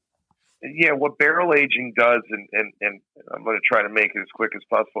 Yeah, what barrel aging does, and I'm going to try to make it as quick as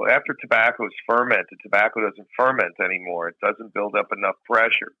possible. After tobacco is fermented, tobacco doesn't ferment anymore. It doesn't build up enough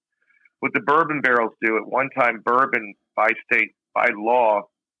pressure. What the bourbon barrels do, at one time, bourbon by law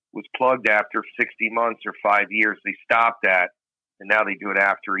was plugged after 60 months or 5 years. They stopped that, and now they do it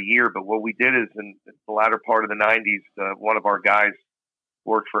after a year. But what we did is in the latter part of the 90s, one of our guys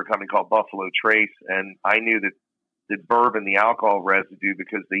worked for a company called Buffalo Trace, and I knew that bourbon, the alcohol residue,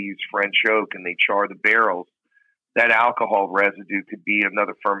 because they use French oak and they char the barrels, that alcohol residue could be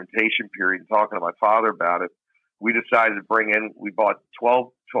another fermentation period. And talking to my father about it, we decided to we bought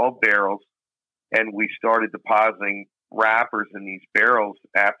 12 barrels, and we started depositing wrappers in these barrels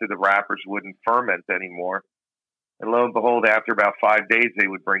after the wrappers wouldn't ferment anymore. And lo and behold, after about 5 days, they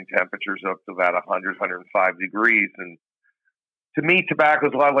would bring temperatures up to about 100, 105 degrees. And to me, tobacco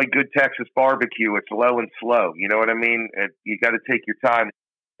is a lot like good Texas barbecue. It's low and slow. You know what I mean? You got to take your time.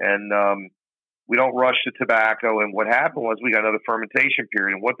 And we don't rush the tobacco. And what happened was we got another fermentation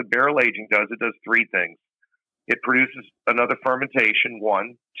period. And what the barrel aging does, it does three things. It produces another fermentation,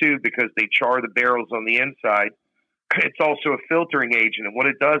 one. Two, because they char the barrels on the inside, it's also a filtering agent. And what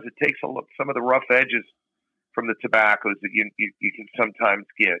it does, it takes some of the rough edges from the tobaccos that you can sometimes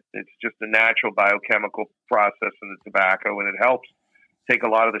get. It's just a natural biochemical process in the tobacco, and it helps take a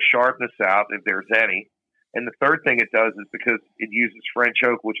lot of the sharpness out if there's any. And the third thing it does is because it uses French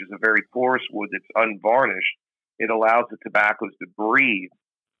oak, which is a very porous wood that's unvarnished, it allows the tobaccos to breathe.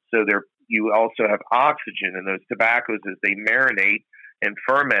 So you also have oxygen in those tobaccos as they marinate and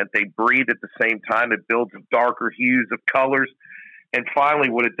ferment. They breathe at the same time. It builds darker hues of colors. And finally,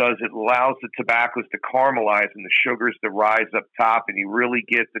 what it does, it allows the tobaccos to caramelize and the sugars to rise up top, and you really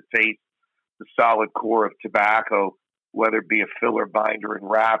get to taste the solid core of tobacco, whether it be a filler, binder, and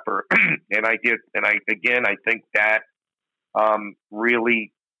wrapper. and I think that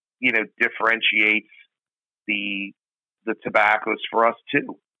really, differentiates the tobaccos for us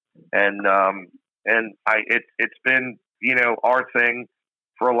too. And it's been, our thing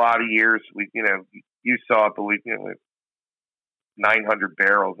for a lot of years. You saw it, but we 900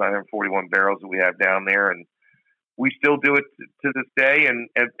 barrels, 941 barrels that we have down there, and we still do it to this day.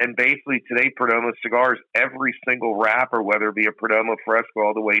 And basically today, Perdomo cigars, every single wrapper, whether it be a Perdomo Fresco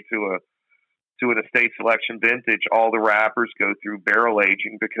all the way to an estate selection vintage, all the wrappers go through barrel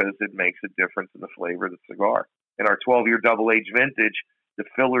aging because it makes a difference in the flavor of the cigar. In our 12-year double-aged vintage, the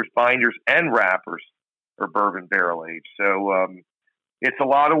fillers, binders, and wrappers are bourbon barrel aged. So it's a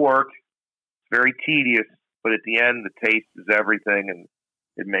lot of work. It's very tedious. But at the end, the taste is everything, and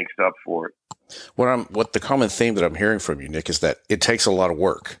it makes up for it. What the common theme that I'm hearing from you, Nick, is that it takes a lot of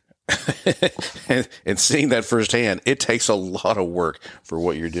work. and seeing that firsthand, it takes a lot of work for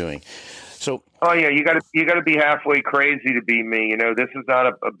what you're doing. So, oh yeah, you got to be halfway crazy to be me. This is not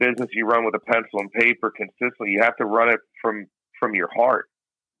a business you run with a pencil and paper consistently. You have to run it from your heart,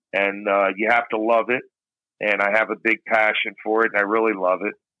 and you have to love it. And I have a big passion for it, and I really love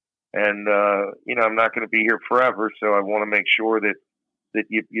it. And, I'm not going to be here forever, so I want to make sure that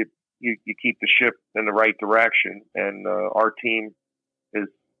you keep the ship in the right direction. And our team is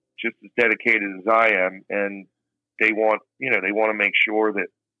just as dedicated as I am, and they want to make sure that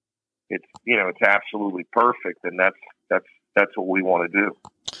it's absolutely perfect, and that's what we want to do.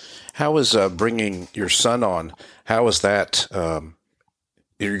 How is bringing your son on? How is that?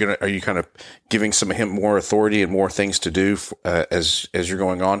 are you kind of giving him more authority and more things to do as you're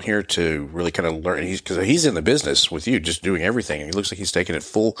going on here to really kind of learn? Because he's in the business with you, just doing everything, and he looks like he's taking it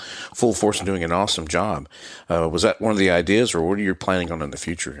full force and doing an awesome job. Was that one of the ideas, or what are you planning on in the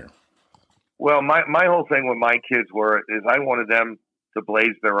future here? Well, my whole thing with my kids is I wanted them to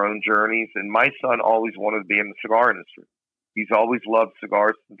blaze their own journeys, and my son always wanted to be in the cigar industry. He's always loved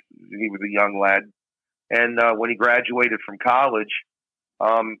cigars since he was a young lad. And when he graduated from college,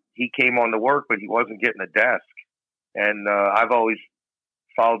 he came on to work, but he wasn't getting a desk. And I've always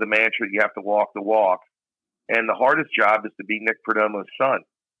followed the mantra, you have to walk the walk. And the hardest job is to be Nick Perdomo's son,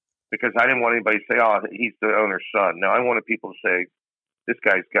 because I didn't want anybody to say, oh, he's the owner's son. No, I wanted people to say, this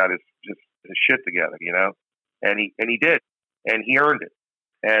guy's got his shit together, you know? And he did, and he earned it.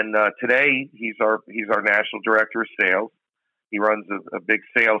 And today he's our national director of sales. He runs a big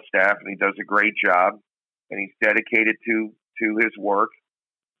sales staff, and he does a great job. And he's dedicated to his work,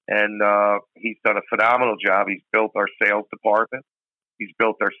 and he's done a phenomenal job. He's built our sales department. He's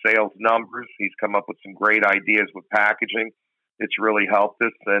built our sales numbers. He's come up with some great ideas with packaging. It's really helped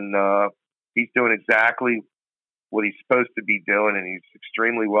us, and he's doing exactly what he's supposed to be doing, and he's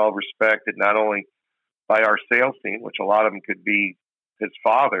extremely well respected, not only by our sales team, which a lot of them could be his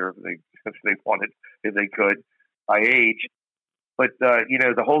father if they wanted, if they could, by age. But,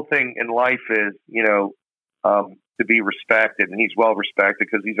 the whole thing in life is, to be respected, and he's well respected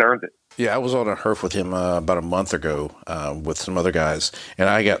because he's earned it. Yeah, I was on a herf with him about a month ago with some other guys, and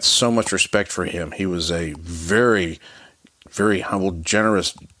I got so much respect for him. He was a very, very humble,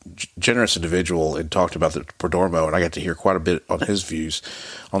 generous individual, and talked about the Perdomo, and I got to hear quite a bit on his views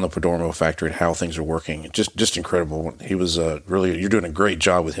on the Perdomo factory and how things are working. Just incredible. He was really, you're doing a great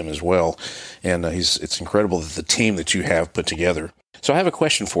job with him as well, and it's incredible that the team that you have put together. So I have a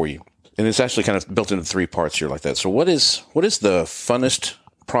question for you. And it's actually kind of built into 3 parts here like that. So what is the funnest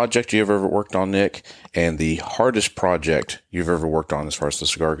project you've ever worked on, Nick, and the hardest project you've ever worked on as far as the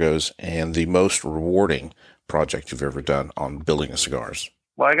cigar goes, and the most rewarding project you've ever done on building the cigars?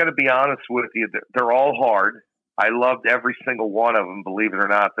 Well, I got to be honest with you. They're all hard. I loved every single one of them, believe it or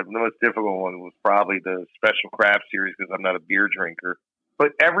not. The most difficult one was probably the Special Craft Series because I'm not a beer drinker.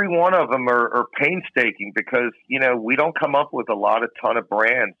 But every one of them are painstaking because, we don't come up with a ton of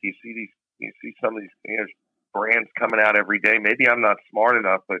brands. You see some of these brands coming out every day. Maybe I'm not smart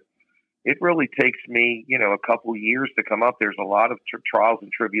enough, but it really takes me, a couple years to come up. There's a lot of trials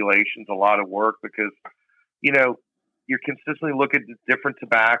and tribulations, a lot of work because, you're consistently looking at different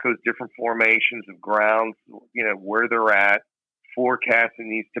tobaccos, different formations of grounds, where they're at,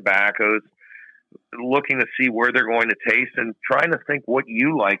 forecasting these tobaccos, looking to see where they're going to taste and trying to think what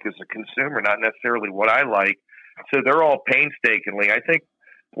you like as a consumer, not necessarily what I like. So they're all painstakingly. I think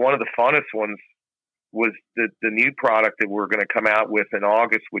one of the funnest ones was the new product that we're going to come out with in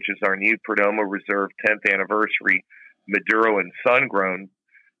August, which is our new Perdomo Reserve 10th anniversary Maduro and Sun Grown.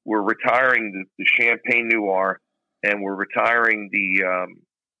 We're retiring the Champagne Noir, and we're retiring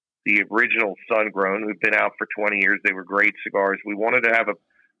the original Sun Grown, who've been out for 20 years. They were great cigars. We wanted to have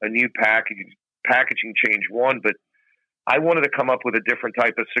a new packaging change one, but I wanted to come up with a different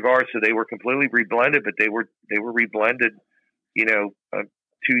type of cigar, so they were completely reblended, but they were reblended,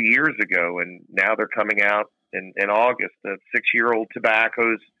 2 years ago, and now they're coming out in August. The 6-year-old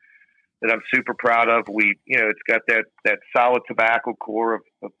tobaccos that I'm super proud of. It's got that solid tobacco core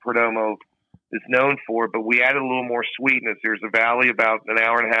of Perdomo is known for, but we added a little more sweetness. There's a valley about an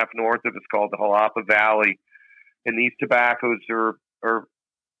hour and a half north of it's called the Jalapa Valley, and these tobaccos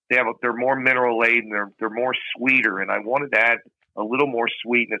they're more mineral laden, they're more sweeter, and I wanted to add a little more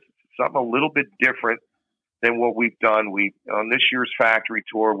sweetness, something a little bit different than what we've done. On this year's factory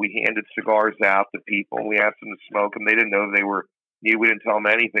tour, we handed cigars out to people, and we asked them to smoke them. They didn't know they were new. We didn't tell them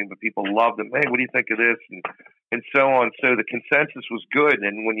anything, but people loved them. Hey, what do you think of this? And so on. So the consensus was good.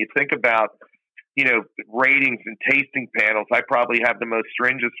 And when you think about, ratings and tasting panels, I probably have the most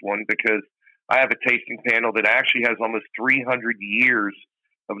stringent one because I have a tasting panel that actually has almost 300 years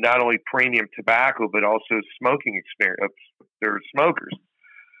of not only premium tobacco, but also smoking experience. They're smokers.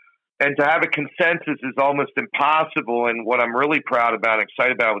 And to have a consensus is almost impossible. And what I'm really proud about and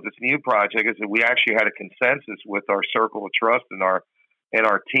excited about with this new project is that we actually had a consensus with our circle of trust and our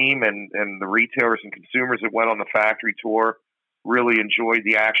team and the retailers and consumers that went on the factory tour really enjoyed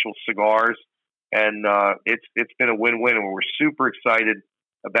the actual cigars. And it's been a win-win, and we're super excited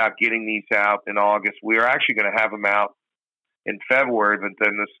about getting these out in August. We are actually going to have them out in February, but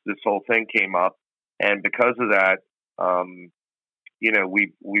then this whole thing came up, and because of that, we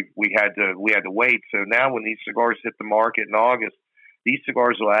had to wait. So now, when these cigars hit the market in August, these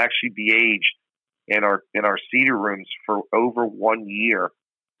cigars will actually be aged in our cedar rooms for over 1 year.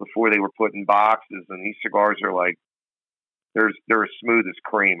 before they were put in boxes. And these cigars are like, they're as smooth as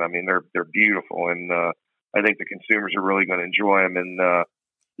cream. I mean, they're beautiful, and I think the consumers are really going to enjoy them. And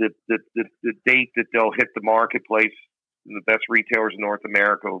the date that they'll hit the marketplace, and the best retailers in North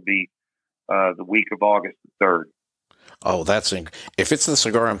America, will be the week of August 3rd. Oh, if it's the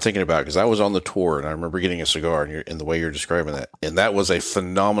cigar I'm thinking about, because I was on the tour and I remember getting a cigar in the way you're describing that, and that was a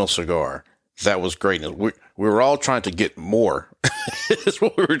phenomenal cigar. That was great. And we were all trying to get more. That's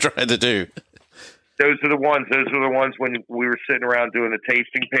what we were trying to do. Those are the ones. Those were the ones when we were sitting around doing the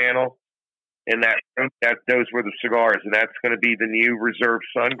tasting panel, and those were the cigars, and that's going to be the new Reserve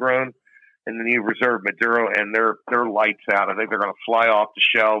Sun Grown and the new Reserve Maduro, and they're lights out. I think they're going to fly off the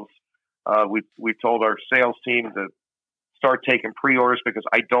shelves. We've told our sales team to start taking pre-orders because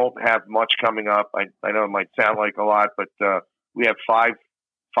I don't have much coming up. I know it might sound like a lot, but we have five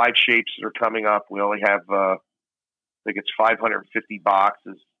shapes that are coming up. We only have I think it's 550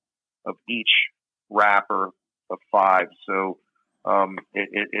 boxes of each wrapper of 5. So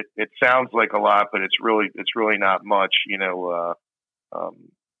it sounds like a lot, but it's really not much, you know.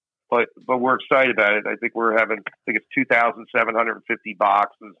 But we're excited about it. I think it's 2,750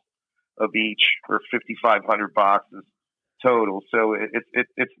 boxes of each, or 5,500 boxes total. So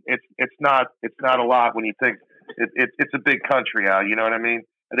it's not a lot when you think it's a big country out. You know what I mean?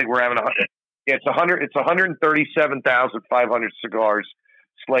 I think we're having it's 137,500 cigars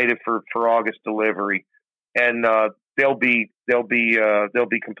slated for August delivery, and they'll be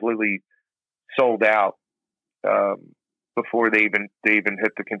completely sold out before they even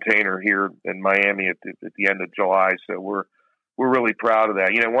hit the container here in Miami at the end of July. So we're really proud of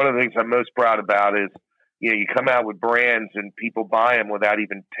that. You know, one of the things I'm most proud about is, you know, you come out with brands and people buy them without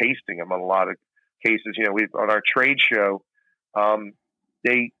even tasting them. In a lot of cases, you know, on our trade show,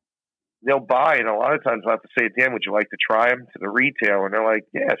 they'll buy, and a lot of times I'll have to say at the end, would you like to try them, to the retailer? And they're like,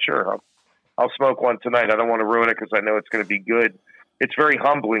 yeah, sure. I'll smoke one tonight. I don't want to ruin it because I know it's going to be good. It's very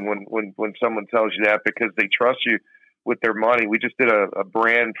humbling when someone tells you that, because they trust you with their money. We just did a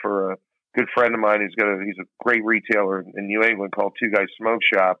brand for a good friend of mine. He's a great retailer in New England called Two Guys Smoke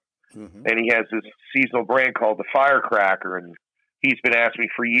Shop. Mm-hmm. And he has this seasonal brand called the Firecracker. And he's been asking me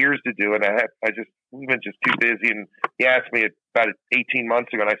for years to do it. We've been just too busy. And he asked me about 18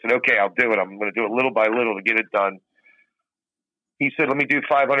 months ago, and I said, okay, I'll do it. I'm going to do it little by little to get it done. He said, let me do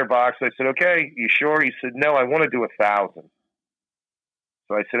 500 boxes. I said, okay, you sure? He said, no, I want to do 1,000.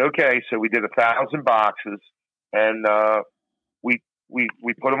 So I said, okay. So we did 1,000 boxes, and we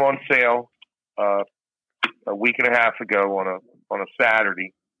put them on sale a week and a half ago on a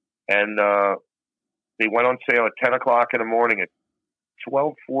Saturday, and they went on sale at 10 o'clock in the morning. At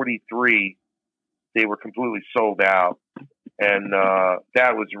 12:43, they were completely sold out, and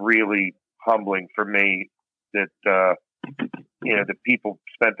that was really humbling for me that you know, the people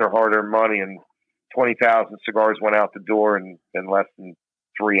spent their hard-earned money, and 20,000 cigars went out the door in less than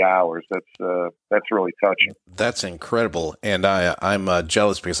 3 hours. That's really touching. That's incredible, and I'm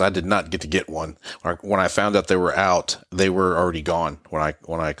jealous because I did not get one. When I found out they were out, they were already gone. When I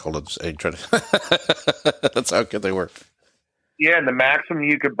called it, that's how good they were. Yeah, and the maximum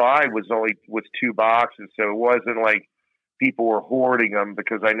you could buy was 2 boxes, so it wasn't like people were hoarding them,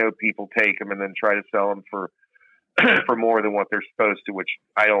 because I know people take them and then try to sell them for more than what they're supposed to, which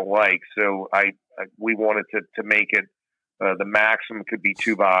I don't like. So we wanted to make it. The maximum could be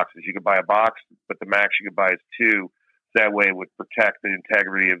 2 boxes. You could buy a box, but the max you could buy is 2. That way it would protect the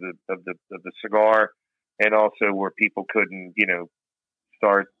integrity of the cigar, and also where people couldn't, you know,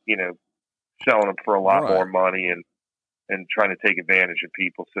 start, you know, selling them for a lot more money and trying to take advantage of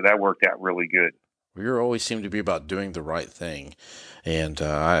people. So that worked out really good. You always seem to be about doing the right thing, and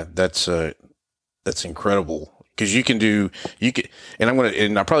that's incredible. Because you can, and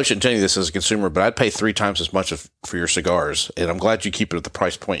I probably shouldn't tell you this as a consumer, but I'd pay 3 times as much for your cigars, and I'm glad you keep it at the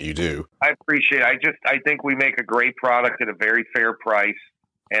price point you do. I appreciate it. I think we make a great product at a very fair price,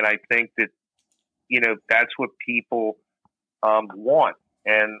 and I think that, you know, that's what people want,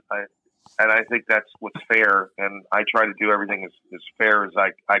 and I think that's what's fair, and I try to do everything as fair as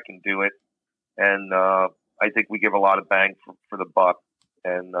I can do it, and I think we give a lot of bang for the buck,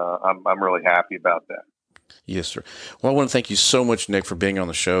 and I'm really happy about that. Yes, sir. Well, I want to thank you so much, Nick, for being on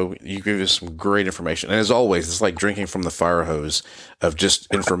the show. You gave us some great information. And as always, it's like drinking from the fire hose of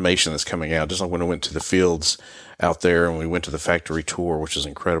just information that's coming out. Just like when I went to the fields out there and we went to the factory tour, which is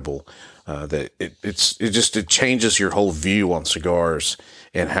incredible, that it changes your whole view on cigars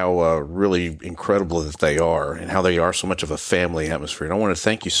and how really incredible that they are, and how they are so much of a family atmosphere. And I want to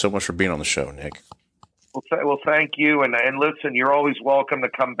thank you so much for being on the show, Nick. Well, thank you. And listen, you're always welcome to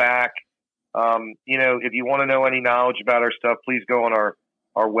come back. You know, if you want to know any knowledge about our stuff, please go on our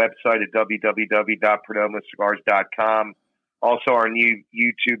our website at www.perdomocigars.com. Also, our new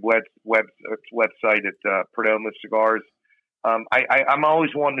YouTube website at Perdomo Cigars. I'm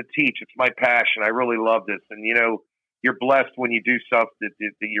always wanting to teach. It's my passion. I really love this. And, you're blessed when you do stuff that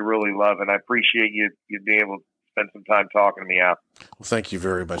you really love. And I appreciate you being able to spend some time talking to me out. Well, thank you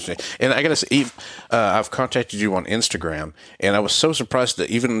very much, Nick. And I got to say, I've contacted you on Instagram, and I was so surprised that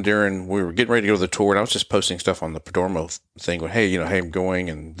even during we were getting ready to go to the tour, and I was just posting stuff on the Perdomo thing, going, hey, hey, I'm going,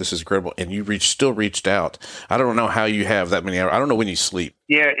 and this is incredible. And you still reached out. I don't know how you have that many hours. I don't know when you sleep.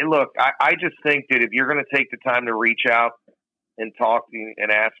 Yeah, and look, I just think that if you're going to take the time to reach out and talk to me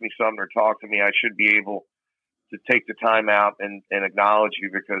and ask me something or talk to me, I should be able to take the time out and acknowledge you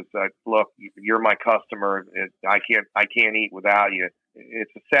because look, you're my customer. I can't eat without you.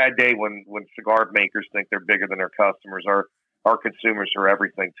 It's a sad day when cigar makers think they're bigger than their customers. Our consumers are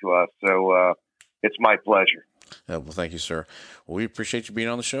everything to us. So it's my pleasure. Well, thank you, sir. Well, we appreciate you being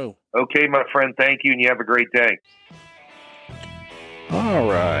on the show. Okay, my friend. Thank you, and you have a great day. All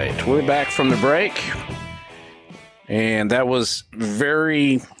right, we're back from the break. And that was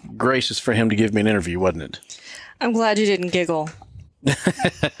very gracious for him to give me an interview, wasn't it? I'm glad you didn't giggle.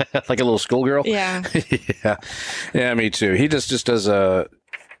 Like a little schoolgirl? Yeah. Yeah, me too. He just does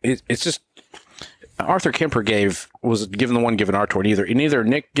it's just Arthur Kemper was given the one giving our tour. Either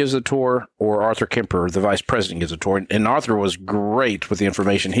Nick gives a tour or Arthur Kemper, the vice president, gives a tour. And Arthur was great with the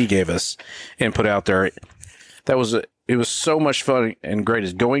information he gave us and put out there. It was so much fun and great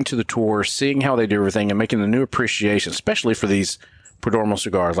is going to the tour, seeing how they do everything, and making the new appreciation, especially for these Perdomo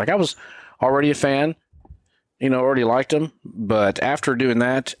cigars. Like I was already a fan. Already liked them, but after doing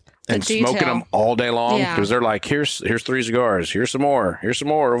that and smoking them all day long, because they're like, here's 3 cigars, here's some more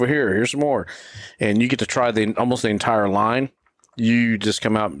over here, here's some more, and you get to try almost the entire line. You just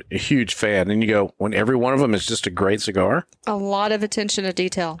come out a huge fan, and you go, when every one of them is just a great cigar. A lot of attention to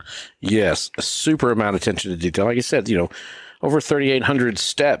detail. Yes, a super amount of attention to detail. Like I said, over 3,800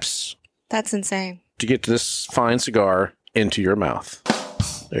 steps. That's insane. To get this fine cigar into your mouth.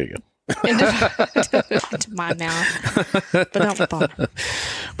 There you go. into my mouth.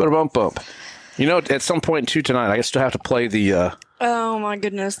 Bump. At some point too tonight, I still have to play the. Oh my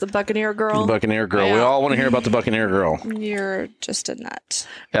goodness, the Buccaneer Girl. The Buccaneer Girl. Yeah. We all want to hear about the Buccaneer Girl. You're just a nut.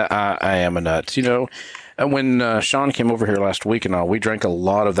 I am a nut. And when Sean came over here last week and all, we drank a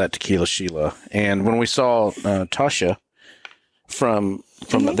lot of that tequila Sheila. And when we saw Tasha from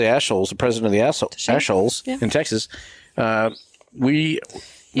the Ashholes, the president of the Ashholes in Texas,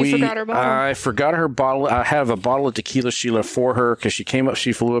 You forgot her bottle? I forgot her bottle. I have a bottle of tequila Sheila for her because she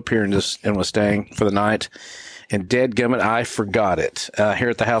flew up here and was staying for the night. And dadgummit, I forgot it here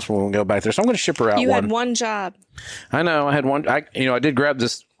at the house when we go back there. So I'm going to ship her out. You had one job. I know. I had one. I did grab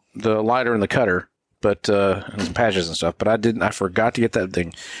the lighter and the cutter, but and some patches and stuff. But I forgot to get that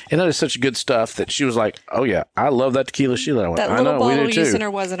thing. And that is such good stuff that she was like, "Oh yeah, I love that tequila Sheila." I went, that little bottle you sent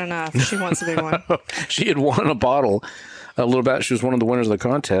her wasn't enough. She wants a big one. She had won a bottle. A little bit. She was one of the winners of the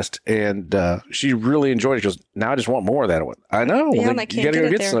contest, and she really enjoyed it. She goes, now I just want more of that one. I know. Yeah, they can't get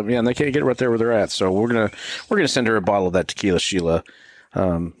it there. Some. Yeah, and they can't get it right there where they're at. So we're gonna send her a bottle of that tequila Sheila,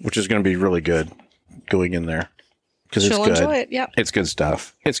 which is going to be really good going in there because it's good. She'll enjoy it. Yep, it's good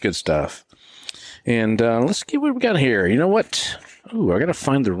stuff. And let's see what we got here. You know what? Ooh, I got to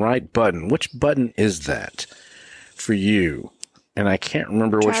find the right button. Which button is that for you? And I can't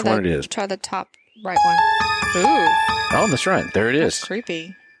remember which one it is. Try the top right one. Ooh. Oh, that's right. There it is. That's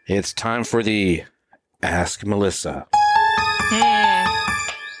creepy. It's time for the Ask Melissa. Okay.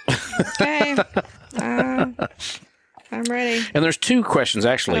 I'm ready. And there's 2 questions,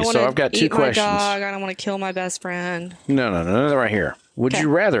 actually. So I've got 2 questions. I don't want to kill my best friend. No, right here. Would you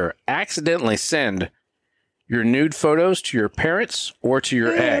rather accidentally send your nude photos to your parents or to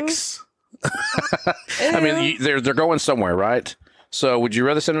your ex? I mean, they're going somewhere, right? So would you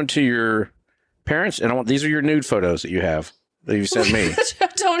rather send them to your parents? And these are your nude photos that you sent me. I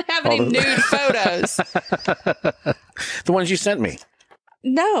don't have any nude photos. The ones you sent me.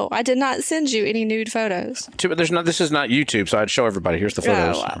 No, I did not send you any nude photos. This is not YouTube, so I'd show everybody. Here's the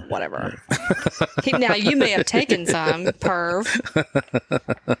photos. Oh, whatever. Now, you may have taken some, perv.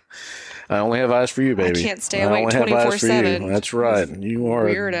 I only have eyes for you, baby. I can't stay awake 24/7. That's right. You are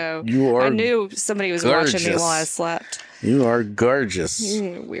weirdo. You are. I knew somebody was watching me while I slept. You are gorgeous.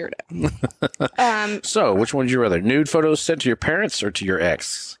 Weirdo. So, which one would you rather? Nude photos sent to your parents or to your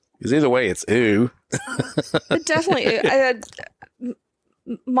ex? Because either way, it's ooh. Definitely.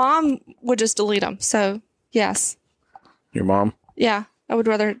 Mom would just delete them. So, yes. Your mom? Yeah. I would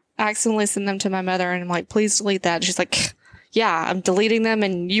rather accidentally send them to my mother and I'm like, please delete that. And she's like, Yeah, I'm deleting them,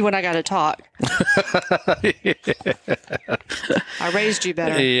 and you and I got to talk. I raised you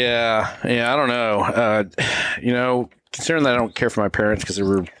better. Yeah, I don't know. Considering that I don't care for my parents because they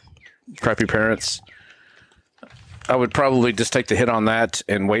were crappy parents, I would probably just take the hit on that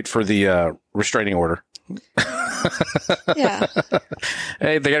and wait for the restraining order. Yeah.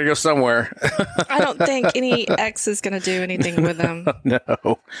 Hey, they got to go somewhere. I don't think any ex is going to do anything with them.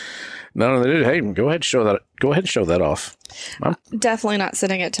 No, they did. Hey, go ahead and show that. Go ahead and show that off. I'm definitely not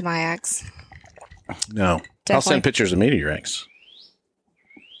sending it to my ex. No, Definitely. I'll send pictures of me to your ex.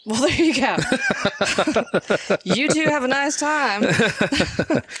 Well, there you go. You two have a nice time.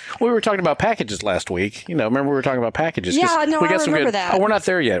 We were talking about packages last week. Remember we were talking about packages? Yeah, no, we got I some remember good, that. Oh, we're not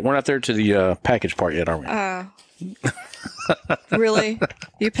there yet. We're not there to the package part yet, are we? Really?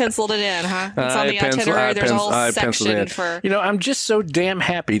 You penciled it in, huh? It's on the itinerary. There's a whole section for... I'm just so damn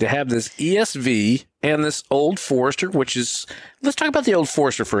happy to have this ESV and this Old Forester, which is... Let's talk about the Old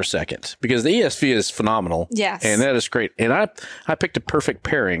Forester for a second, because the ESV is phenomenal. Yes. And that is great. And I picked a perfect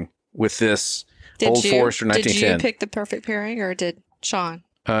pairing with this Old Forester 1910. Did you pick the perfect pairing, or did Sean?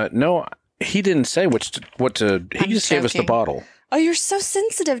 No, he didn't say what to... He just gave us the bottle. Oh, you're so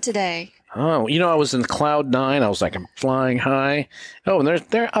sensitive today. Oh, I was in cloud 9. I was like, I'm flying high. Oh,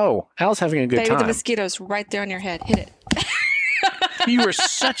 and oh, Al's having a good time. Baby, the mosquito's right there on your head. Hit it. You were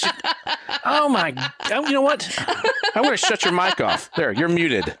such a... Oh, my... Oh, you know what? I'm going to shut your mic off. There, you're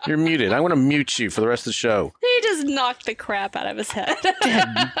muted. I'm going to mute you for the rest of the show. He just knocked the crap out of his head.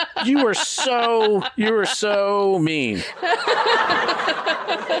 Dad, you were so mean.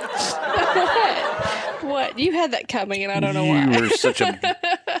 What? You had that coming, and I don't know why. You were such a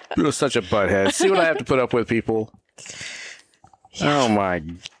butthead. See what I have to put up with, people? Yeah. Oh, my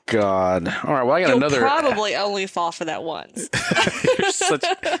God. All right, well, I got another... You'll probably only fall for that once.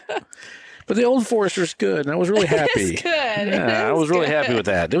 But the Old Forester's good, and I was really happy. It's good. Yeah, I was really happy with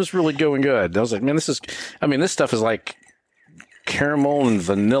that. It was really going good. I was like, man, this stuff is like caramel and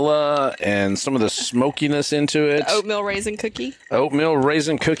vanilla and some of the smokiness into it. Oatmeal raisin cookie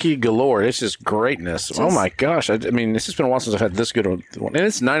galore. It's just greatness. Oh my gosh. I mean, it's just been a while since I've had this good one. And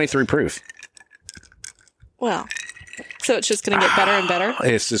it's 93 proof. Well, so it's just going to get better and better?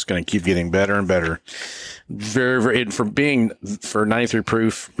 It's just going to keep getting better and better. Very, very, for 93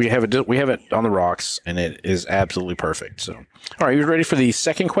 proof, we have it on the rocks, and it is absolutely perfect. So, all right, you ready for the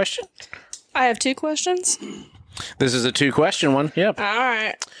second question? I have 2 questions. This is a 2-question one. Yep. All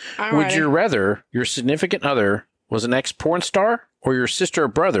right. Would you rather your significant other was an ex-porn star or your sister or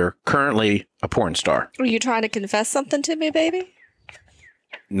brother currently a porn star? Are you trying to confess something to me, baby?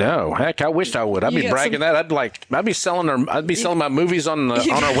 No, heck, I wished I would. I'd be bragging that. I'd be selling my movies on our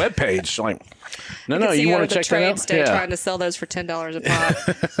webpage. Like, no, you want to check that out? Yeah. Trying to sell those for $10 a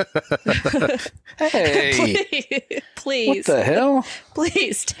pop. Hey, please. What the hell?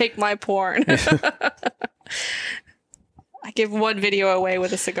 Please take my porn. I give one video away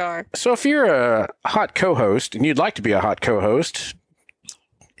with a cigar. So if you're a hot co-host and you'd like to be a hot co-host,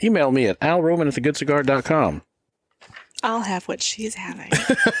 email me at alroman@thegoodcigar.com. I'll have what she's having.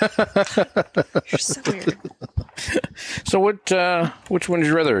 You're so weird. So which one would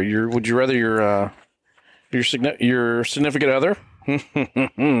you rather? Would you rather your significant other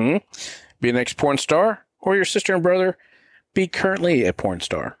be an ex-porn star, or your sister and brother be currently a porn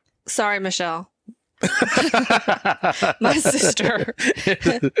star? Sorry, Michelle. My sister.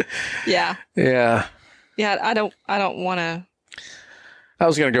 Yeah. I don't want to. I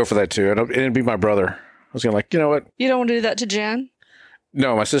was going to go for that too. It'd be my brother. I was going to you know what? You don't want to do that to Jen?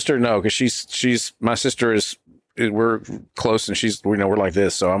 No, my sister, no, because she's my sister we're close, and we're like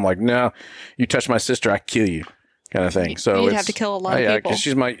this. So I'm like, no, you touch my sister, I kill you, kind of thing. So you'd have to kill a lot of people. Because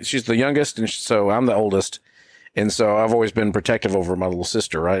she's the youngest, and so I'm the oldest. And so I've always been protective over my little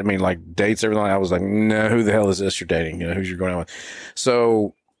sister, right? I mean, like dates, everything. I was like, no, who the hell is this you're dating? Who's you're going out with?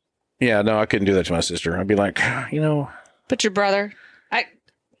 So, yeah, no, I couldn't do that to my sister. I'd be like, But your brother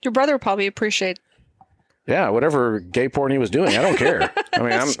would probably appreciate. Yeah, whatever gay porn he was doing, I don't care. I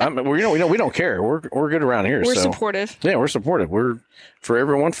mean, we don't care. We're good around here. We're supportive. Yeah, we're supportive. We're for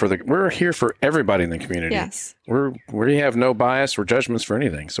everyone. We're here for everybody in the community. Yes. We have no bias or judgments for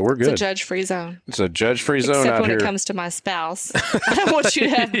anything, so we're good. It's a judge-free zone. It's a judge-free zone Except out when here. It comes to my spouse. I don't want you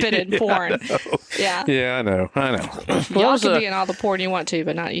to have been in porn. Yeah. Yeah, I know. Y'all can be in all the porn you want to,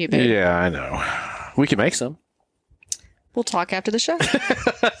 but not you, baby. Yeah, I know. We can make some. We'll talk after the show.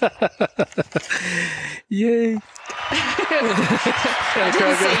 Yay. I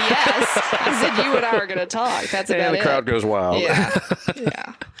didn't say yes. I said you and I are going to talk. That's about it. And the crowd goes wild. Yeah.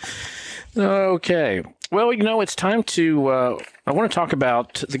 Okay. Well, it's time to. I want to talk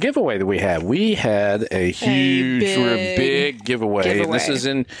about the giveaway that we had. We had a big giveaway,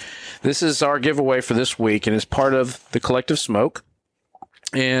 and this is our giveaway for this week, and it's part of the Collective Smoke,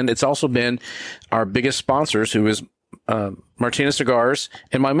 and it's also been our biggest sponsors, who is Martinez Cigars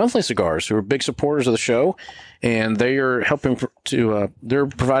and My Monthly Cigars, who are big supporters of the show, and they are helping to. They're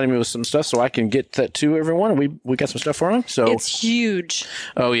providing me with some stuff so I can get that to everyone. And we got some stuff for them. So it's huge.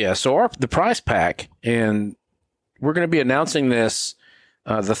 Oh yeah, so the prize pack, and we're going to be announcing this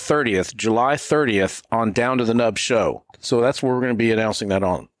the 30th, July 30th, on Down to the Nub show. So that's where we're going to be announcing that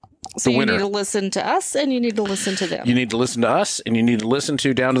on. So you need to listen to us, and you need to listen to them. You need to listen to us, and you need to listen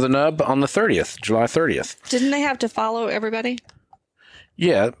to Down to the Nub on the 30th, July 30th. Didn't they have to follow everybody?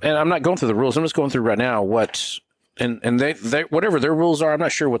 Yeah, and I'm not going through the rules. I'm just going through right now and they whatever their rules are. I'm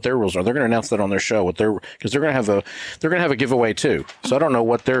not sure what their rules are. They're going to announce that on their show. Because they're going to have a giveaway too. So I don't know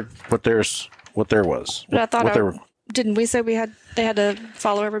what theirs was. But I thought didn't we say they had to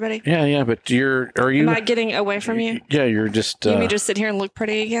follow everybody? Yeah. But Am I getting away from you? Yeah, you're just. You mean just sit here and look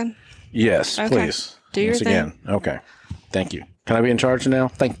pretty again? Yes, okay. Please. Do your Once thing. Again. Okay. Thank you. Can I be in charge now?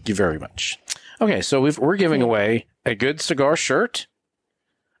 Thank you very much. Okay, so we're giving away a good cigar shirt,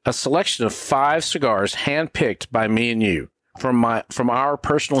 a selection of 5 cigars handpicked by me and you from our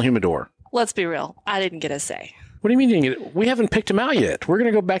personal humidor. Let's be real. I didn't get a say. What do you mean you didn't get it? We haven't picked them out yet. We're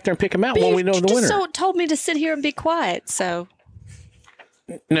going to go back there and pick them out when we know the winner. You just told me to sit here and be quiet, so.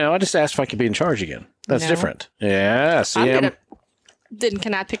 No, I just asked if I could be in charge again. That's different. Yeah, see, Then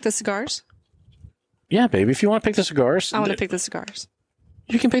can I pick the cigars? Yeah, baby. If you want to pick the cigars. I want to pick the cigars.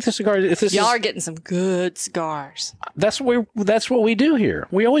 You can pick the cigars. Y'all are getting some good cigars. That's what we do here.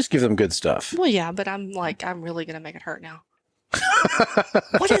 We always give them good stuff. Well, yeah, but I'm really going to make it hurt now.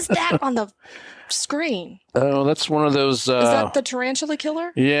 What is that on the screen? Oh, that's one of those. Is that the tarantula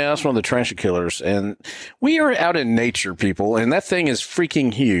killer? Yeah, that's one of the tarantula killers. And we are out in nature, people, and that thing is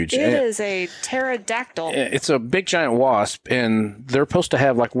freaking huge. It is a pterodactyl. It's a big giant wasp, and they're supposed to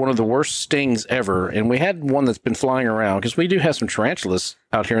have like one of the worst stings ever. And we had one that's been flying around because we do have some tarantulas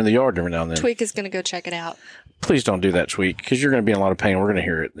out here in the yard every now and then. Tweak is going to go check it out. Please don't do that, Tweak, because you're going to be in a lot of pain. We're going to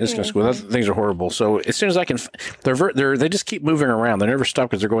hear it. It's going to school. Those things are horrible. So as soon as I can, they just keep moving around. They never stop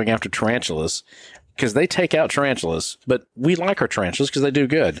because they're going after tarantulas, because they take out tarantulas. But we like our tarantulas because they do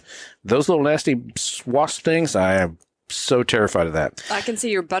good. Those little nasty wasp things, I am so terrified of that. I can see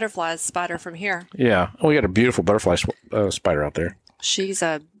your butterfly spider from here. Yeah. Oh, we got a beautiful butterfly spider out there. She's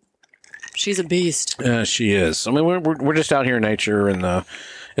a beast. She is. I mean, we're just out here in nature and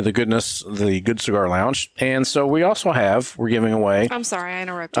the goodness, the Good Cigar Lounge. And so we're giving away. I'm sorry, I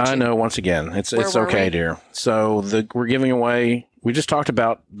interrupted you. I know, once again, it's okay, dear. So we're giving away, we just talked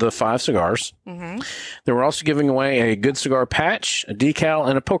about the 5 cigars. Mm-hmm. Then we're also giving away a Good Cigar patch, a decal,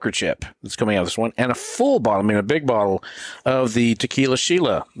 and a poker chip that's coming out of this one, and a big bottle of the Tequila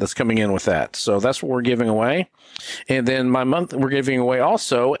Sheila that's coming in with that. So that's what we're giving away. And then we're giving away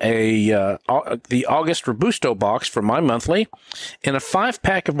also the August Robusto box for My Monthly, and a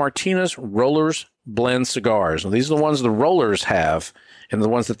 5-pack of Martinez Rollers Blend cigars. And these are the ones the rollers have, and the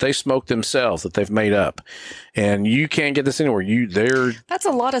ones that they smoke themselves that they've made up. And you can't get this anywhere. That's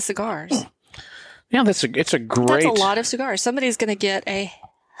a lot of cigars. Yeah, it's a great. That's a lot of cigars. Somebody's going to get a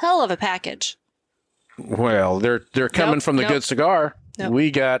hell of a package. Well, they're coming from the Good Cigar. Nope.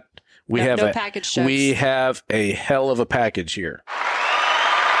 We have no package shows. We have a hell of a package here.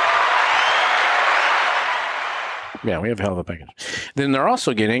 Yeah, we have a hell of a package. Then they're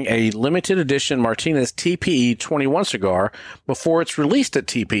also getting a limited edition Martinez TPE 21 cigar before it's released at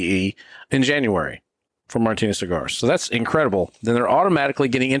TPE in January from Martinez Cigars. So that's incredible. Then they're automatically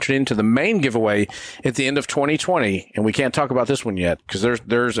getting entered into the main giveaway at the end of 2020. And we can't talk about this one yet because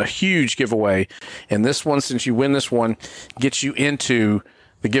there's a huge giveaway. And this one, since you win this one, gets you into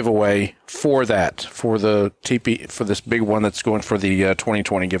the giveaway for the TP, for this big one that's going for the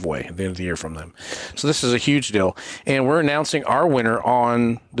 2020 giveaway at the end of the year from them. So this is a huge deal. And we're announcing our winner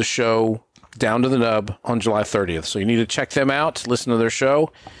on the show Down to the Nub on July 30th. So you need to check them out, listen to their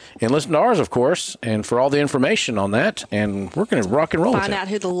show, and listen to ours, of course, and for all the information on that. And we're going to rock and roll with it. Find out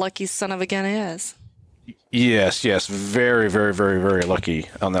who the lucky son of a gun is. Yes. Very, very, very, very lucky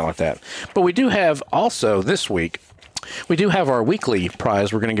on that like that. But we do have also this week, we do have our weekly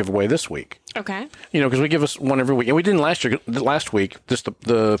prize we're going to give away this week. Okay. Because we give us one every week. And we didn't last week, just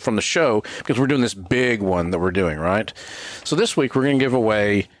the from the show, because we're doing this big one that we're doing, right? So this week we're going to give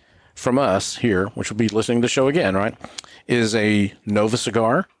away from us here, which will be listening to the show again, right, is a Nova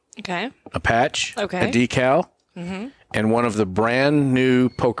cigar. Okay. A patch. Okay. A decal. Mm-hmm. And one of the brand new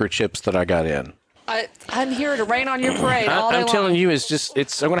poker chips that I got in. I'm here to rain on your parade all day long. I'm telling you, I'm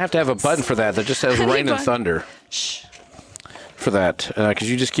going to have a button for that just says rain and thunder. Shh. For that, because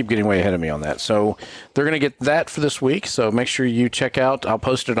you just keep getting way ahead of me on that. So they're going to get that for this week. So make sure you check out. I'll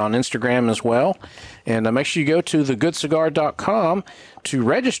post it on Instagram as well. And make sure you go to thegoodcigar.com to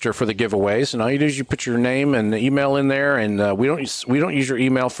register for the giveaways. And all you do is you put your name and email in there. And we don't use your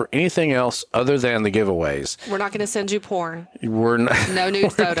email for anything else other than the giveaways. We're not going to send you porn. We're not, no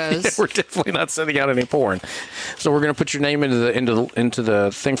nude photos. Yeah, we're definitely not sending out any porn. So we're going to put your name into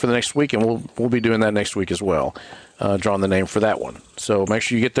the thing for the next week, and we'll be doing that next week as well. Drawing the name for that one. So make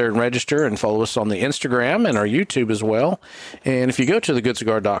sure you get there and register and follow us on the Instagram and our YouTube as well. And if you go to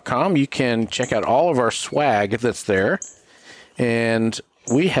thegoodcigar.com, you can check out all of our swag that's there. And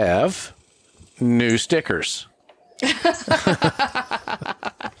we have new stickers.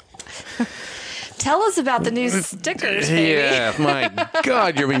 Tell us about the new stickers, baby. Yeah, my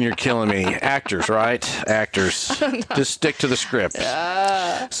God, you're killing me. Actors, right? Actors. No. Just stick to the script.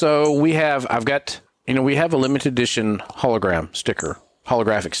 So we have a limited edition holographic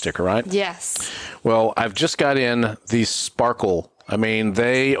sticker, right? Yes. Well, I've just got in these sparkle. I mean,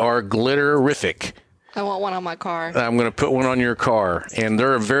 they are glitterific. I want one on my car. I'm going to put one on your car, and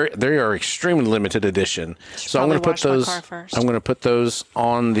they are extremely limited edition. So I'm going to put those. I'm going to put those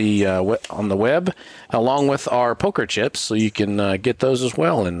on the web along with our poker chips, so you can get those as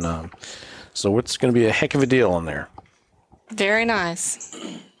well. And so it's going to be a heck of a deal on there. Very nice.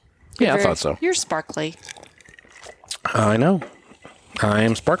 Yeah, I thought so. You're sparkly. I know. I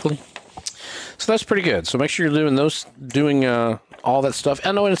am sparkly. So that's pretty good. So make sure you're doing all that stuff.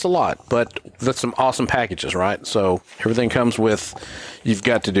 I know it's a lot, but that's some awesome packages, right? So everything comes with, you've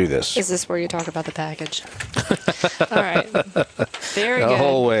got to do this. Is this where you talk about the package? All right. Very good.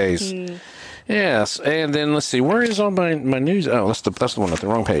 Always. Yes. And then let's see, where is all my news? Oh, that's the one at the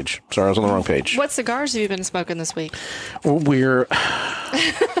wrong page. Sorry, I was on the wrong page. What cigars have you been smoking this week?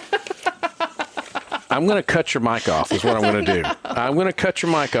 I'm going to cut your mic off is what I'm going to do. I'm going to cut your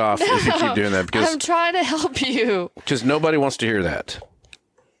mic off if you keep doing that. Because I'm trying to help you. Because nobody wants to hear that.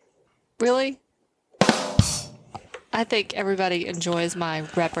 Really? I think everybody enjoys my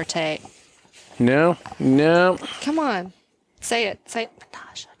repartee. No. Come on. Say it.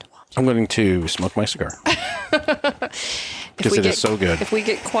 I'm going to smoke my cigar. Because it is so good. If we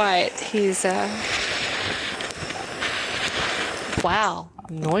get quiet, he's... Wow.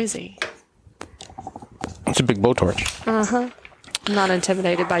 Noisy. It's a big blowtorch. Uh-huh. I'm not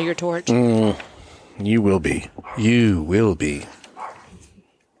intimidated by your torch. You will be. You will be.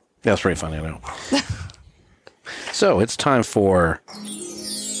 That's pretty funny, I know. So, it's time for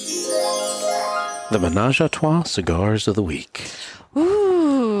the Menage a Trois Cigars of the Week.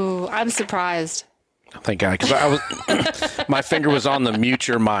 Ooh, I'm surprised. Thank God, because I was my finger was on the mute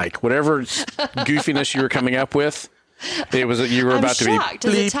your mic. Whatever goofiness you were coming up with, you were about to be. I'm shocked.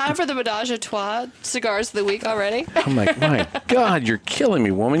 Is it time for the Menage a Trois Cigars of the Week already? I'm like, my God, you're killing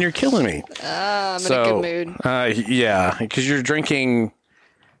me, woman. You're killing me. I'm in a good mood. Yeah, because you're drinking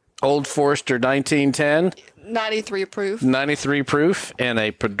Old Forester 1910. 93 proof. 93 proof and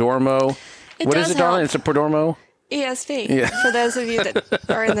a Perdomo. What is it, darling? It's a Perdomo? ESV. Yeah. For those of you that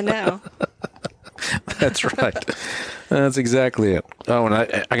are in the know. That's right. That's exactly it. Oh, and I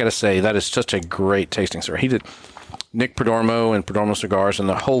got to say, that is such a great tasting cigar. He did Nick Perdomo and Perdomo Cigars and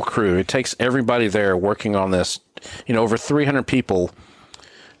the whole crew. It takes everybody there working on this. Over 300 people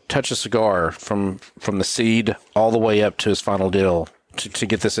touch a cigar from the seed all the way up to his final deal to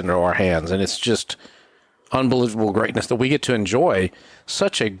get this into our hands. And it's just unbelievable greatness that we get to enjoy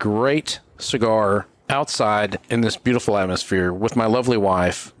such a great cigar outside in this beautiful atmosphere with my lovely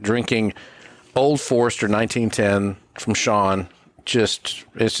wife drinking Old Forester 1910 from Sean. It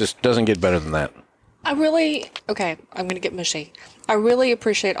just doesn't get better than that. I'm going to get mushy. I really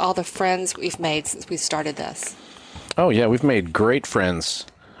appreciate all the friends we've made since we started this. Oh, yeah, we've made great friends.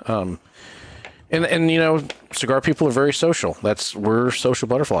 And cigar people are very social. We're social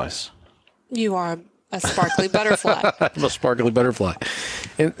butterflies. You are a sparkly butterfly. I'm a sparkly butterfly.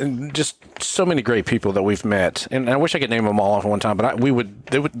 And just so many great people that we've met. And I wish I could name them all off at one time, but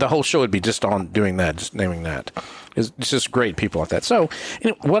the whole show would be just on doing that, just naming that. It's just great people like that. So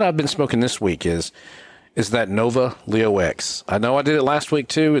what I've been smoking this week is that Nova Leo X. I know I did it last week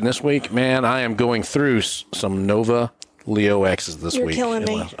too, and this week, man, I am going through some Nova Leo X's this week. You're killing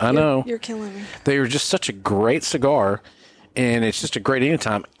me. I know. You're killing me. They are just such a great cigar, and it's just a great eating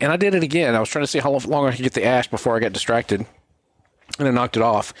time. And I did it again. I was trying to see how long I could get the ash before I got distracted, and I knocked it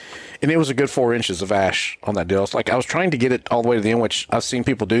off. And it was a good 4 inches of ash on that deal. It's like I was trying to get it all the way to the end, which I've seen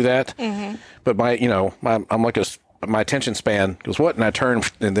people do that. Mm-hmm. But I'm like a my attention span goes, what? And I turn,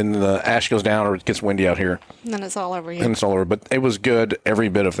 and then the ash goes down, or it gets windy out here. And then it's all over you. And it's all over. But it was good. Every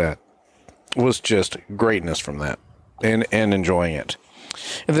bit of that was just greatness from that, and enjoying it.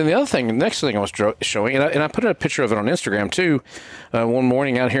 And then the other thing, the next thing I was showing, and I put a picture of it on Instagram too, one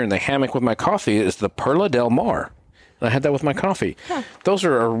morning out here in the hammock with my coffee, is the Perla del Mar. And I had that with my coffee. Huh. Those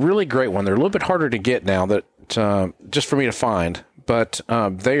are a really great one. They're a little bit harder to get now, that just for me to find. But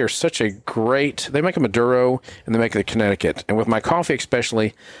they are such a great, they make a Maduro and they make the Connecticut. And with my coffee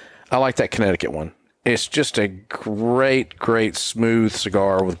especially, I like that Connecticut one. It's just a great, great smooth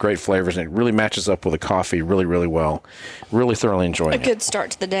cigar with great flavors, and it really matches up with the coffee really, really well. Really thoroughly enjoying it. A good start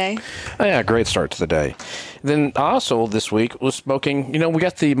to the day. Oh, yeah, great start to the day. Then I also this week was smoking, we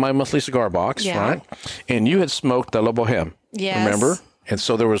got my monthly cigar box, right? And you had smoked the La Boheme. Yes. Remember? And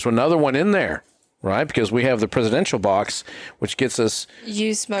so there was another one in there, right? Because we have the presidential box, which gets us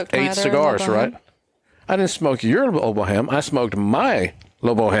you smoked 8 cigars, right? I didn't smoke your La Boheme. I smoked my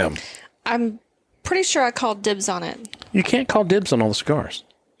La Boheme. I'm pretty sure I called dibs on it. You can't call dibs on all the cigars.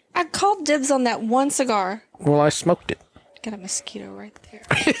 I called dibs on that one cigar. Well, I smoked it. Got a mosquito right there.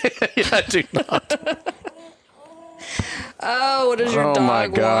 Yeah, I do not. Oh, what does your dog want? Oh, my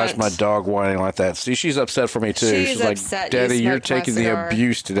gosh, my dog whining like that. See, she's upset for me, too. She's upset. Like, Daddy, you're taking the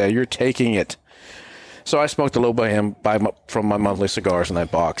abuse today. You're taking it. So I smoked a little Boheme from my monthly cigars in that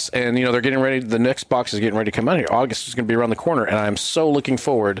box. And, they're getting ready. The next box is getting ready to come out here. August is going to be around the corner, and I'm so looking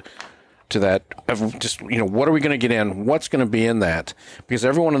forward to that. Of just, what are we going to get in? What's going to be in that? Because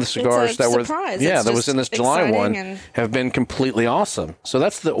every one of the cigars that were, that was in this July one have been completely awesome. So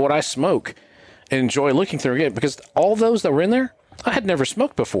that's what I smoke and enjoy looking through again, because all those that were in there, I had never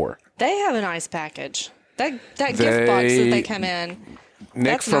smoked before. They have a nice package. That gift box that they come in.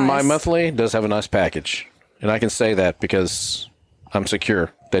 Nick from my monthly does have a nice package, and I can say that because I'm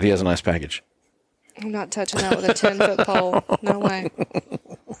secure that he has a nice package. I'm not touching that with a 10-foot pole. No way.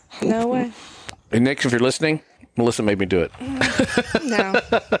 No way. Hey, Nick, if you're listening, Melissa made me do it. No.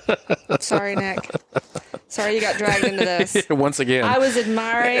 Sorry, Nick. Sorry you got dragged into this. Once again. I was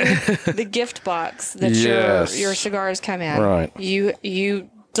admiring the gift box that your cigars come in. Right. You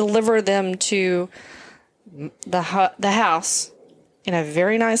deliver them to the house in a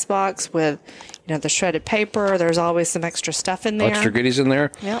very nice box with the shredded paper. There's always some extra stuff in there. Extra goodies in there?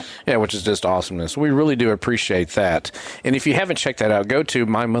 Yeah. Yeah, which is just awesomeness. We really do appreciate that. And if you haven't checked that out, go to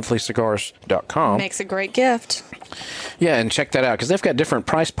mymonthlycigars.com. Makes a great gift. Yeah, and check that out, because they've got different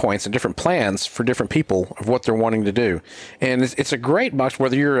price points and different plans for different people of what they're wanting to do. And it's a great box,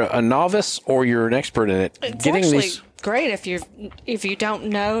 whether you're a novice or you're an expert in it. It's actually great if you don't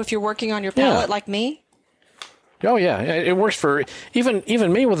know, if you're working on your palate like me. Oh yeah, it works for even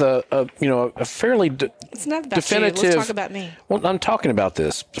me with a fairly it's not about definitive. You. Let's talk about me. Well, I'm talking about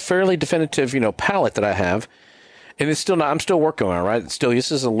this fairly definitive palate that I have, and it's still not. I'm still working on it. Right,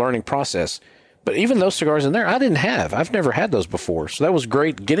 this is a learning process. But even those cigars in there, I didn't have. I've never had those before, so that was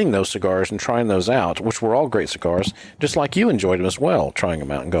great getting those cigars and trying those out, which were all great cigars, just like you enjoyed them as well, trying them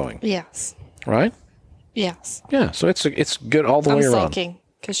out and going. Yes. Right. Yes. Yeah. So it's good all the way around. I'm sulking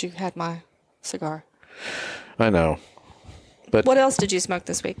because you had my cigar. I know. But what else did you smoke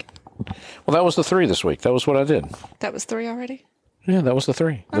this week? Well, that was the 3 this week. That was what I did. That was 3 already? Yeah, that was the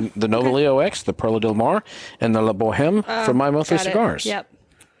 3. The Nova Leo X, the Perla del Mar, and the La Boheme from My Monthly Cigars. Yep.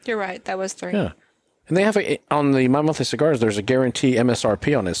 You're right. That was 3. Yeah. And they have on the My Monthly Cigars, there's a guarantee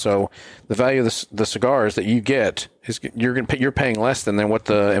MSRP on it. So the value of the cigars that you get is you're paying less than what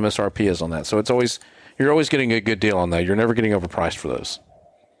the MSRP is on that. So you're always getting a good deal on that. You're never getting overpriced for those.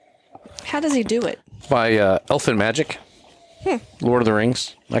 How does he do it? By Elfin Magic, Lord of the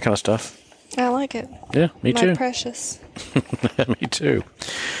Rings, that kind of stuff. I like it. Yeah, me too. My precious. Me too.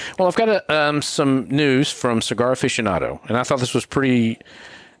 Well, I've got some news from Cigar Aficionado, and I thought this was pretty...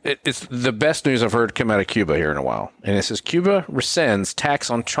 It's the best news I've heard come out of Cuba here in a while. And it says, Cuba rescinds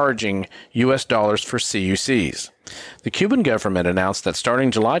tax on charging U.S. dollars for CUCs. The Cuban government announced that starting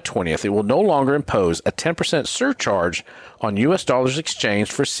July 20th, it will no longer impose a 10% surcharge on U.S. dollars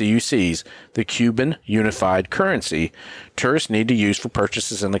exchanged for CUCs, the Cuban unified currency tourists need to use for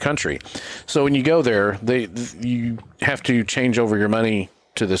purchases in the country. So when you go there, you have to change over your money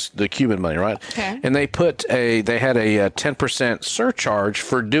to the Cuban money, right? Okay. And they had a 10% surcharge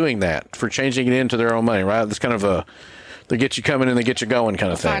for doing that, for changing it into their own money, right? That's kind of they get you coming and they get you going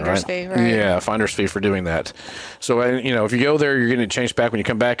kind of thing, finder's right? Fee, right? Yeah, finder's fee for doing that. So, if you go there, you're getting it changed back. When you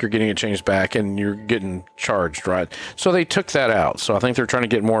come back, you're getting it changed back, and you're getting charged, right? So they took that out. So I think they're trying to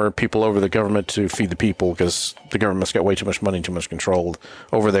get more people over the government to feed the people, because the government's got way too much money, too much control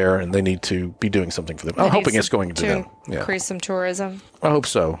over there, and they need to be doing something for them. I'm hoping it's going to them. Yeah. Increase some tourism. I hope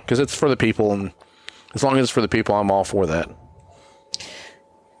so, because it's for the people, and As long as it's for the people, I'm all for that.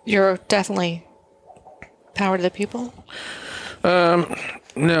 You're definitely power to the people?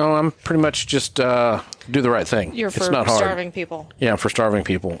 No, I'm pretty much just do the right thing. You're for it's not hard. starving people. Yeah, for starving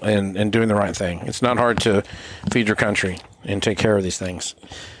people and doing the right thing. It's not hard to feed your country and take care of these things.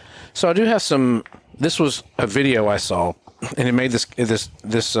 So I do have some. This was a video I saw, and it made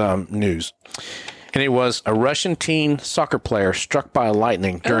this news. And it was a Russian teen soccer player struck by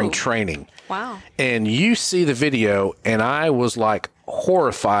lightning during training. Wow. And you see the video, and I was like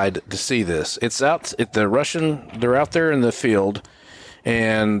horrified to see this. It's out at the Russian, they're out there in the field,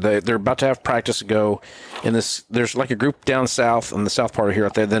 and they're about to have practice to go. And there's like a group down south on the south part of here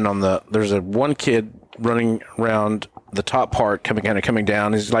out there. Then there's one kid running around the top part, coming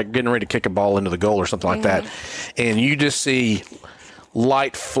down. He's like getting ready to kick a ball into the goal or something like that. And you just see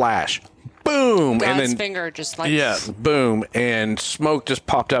light flash. Boom! God's and then finger just like... Yeah, boom. And smoke just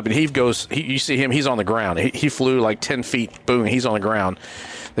popped up. And you see him, he's on the ground. He flew like 10 feet. Boom, he's on the ground.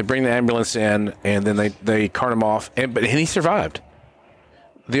 They bring the ambulance in, and then they cart him off. And he survived.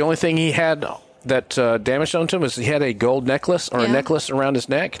 The only thing he had that damage done to him is he had a gold necklace or a necklace around his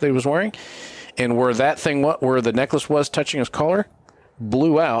neck that he was wearing. And where the necklace was touching his collar,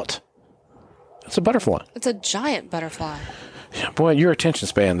 blew out. It's a butterfly. It's a giant butterfly. Boy, your attention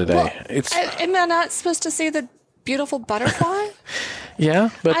span today. Am I not supposed to see the beautiful butterfly? Yeah,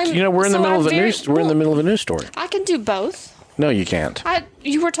 but we're in the middle of the news. We're in the middle of a news story. I can do both. No, you can't.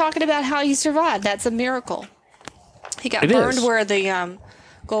 You were talking about how he survived. That's a miracle. He got burned where the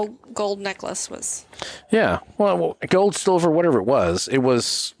gold necklace was. Yeah, well, gold, silver, whatever it was.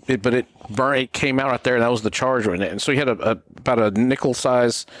 But it burned. It came out right there, and that was the charge in it. And so he had about a nickel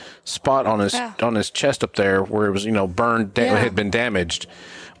size spot on his chest up there where it was burned, had been damaged.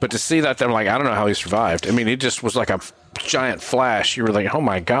 But to see that, I'm like, I don't know how he survived. I mean, it just was like a giant flash. You were like, oh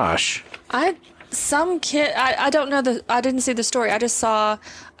my gosh. Some kid. I don't know I didn't see the story. I just saw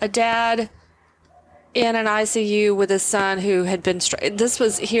a dad in an ICU with his son who had been struck. This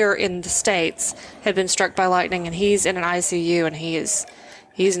was here in the States, had been struck by lightning, and he's in an ICU, and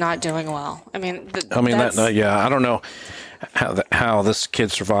he's not doing well. I don't know how this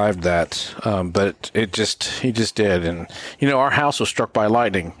kid survived that, but he just did. And our house was struck by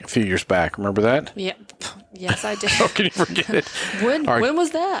lightning a few years back. Remember that? Yeah. Yes, I did. How can you forget it? When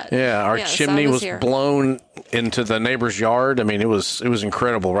was that? Yeah, our chimney was blown into the neighbor's yard. I mean, it was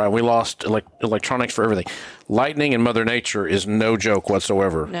incredible, right? We lost electronics for everything. Lightning and Mother Nature is no joke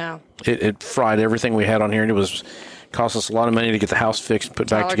whatsoever. No. It fried everything we had on here, and it cost us a lot of money to get the house fixed and put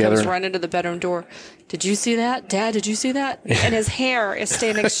back together. Comes right into the bedroom door. Did you see that? Dad, did you see that? And his hair is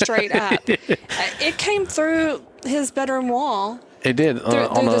standing straight up. It came through his bedroom wall. It did. Through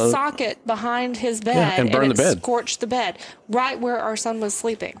the socket behind his bed. And burned the bed. Scorched the bed right where our son was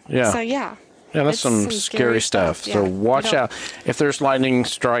sleeping. Yeah. So, yeah. Yeah, that's some scary stuff. So watch out. If there's lightning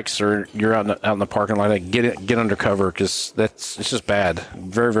strikes or you're out in the parking lot, get under cover because it's just bad.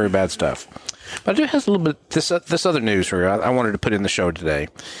 Very, very bad stuff. But I do have a little bit this other news here I wanted to put in the show today.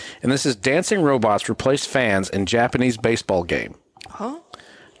 And this is dancing robots replace fans in Japanese baseball game. Huh?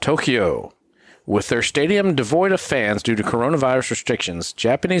 Tokyo. With their stadium devoid of fans due to coronavirus restrictions,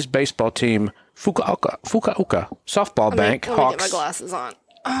 Japanese baseball team Fukuoka softball bank Hawks. Let me get my glasses on.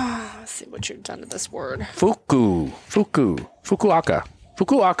 Let's see what you've done to this word. Fukuoka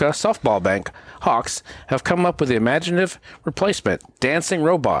softball bank Hawks have come up with the imaginative replacement, dancing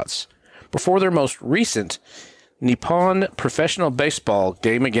robots, before their most recent Nippon professional baseball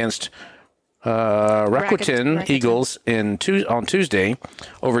game against Rakuten Eagles on Tuesday.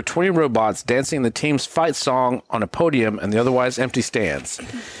 Over 20 robots dancing the team's fight song on a podium and the otherwise empty stands.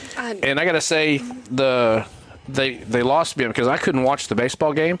 And I got to say, they lost me because I couldn't watch the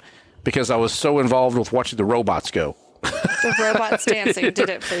baseball game because I was so involved with watching the robots go. The robots dancing did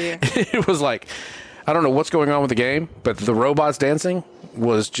it for you. It was like, I don't know what's going on with the game, but the robots dancing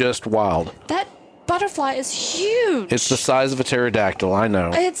was just wild. That butterfly is huge. It's the size of a pterodactyl, I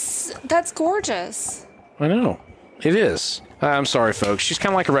know. That's gorgeous. I know. It is. I'm sorry, folks. She's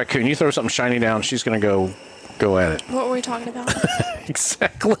kind of like a raccoon. You throw something shiny down, she's going to go at it. What were we talking about?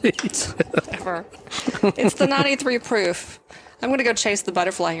 Exactly. Whatever. It's the 93 proof. I'm going to go chase the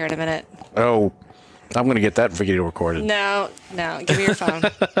butterfly here in a minute. Oh, I'm going to get that video recorded. No. Give me your phone.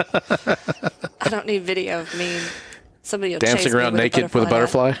 I don't need video of me. Somebody will dancing around naked with a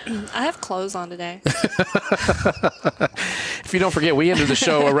butterfly. I have clothes on today. If you don't forget, we ended the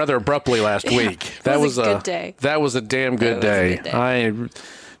show rather abruptly last week. That was a good day. That was a damn good day. I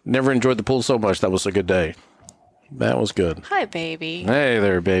never enjoyed the pool so much. That was a good day. That was good. Hi, baby. Hey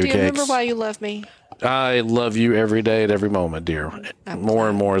there, baby cakes. Do you remember cakes. why you love me? I love you every day at every moment, dear. More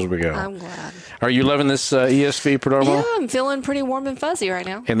and more as we go. I'm glad. Are you loving this ESV, Perdomo? Yeah, I'm feeling pretty warm and fuzzy right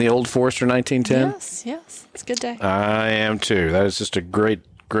now. In the old Forester 1910? Yes. It's a good day. I am too. That is just a great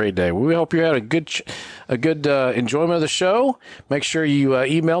day. We hope you had a good enjoyment of the show. Make sure you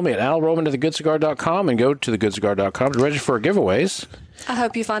email me at alroman@thegoodcigar.com and go to thegoodcigar.com to register for our giveaways. I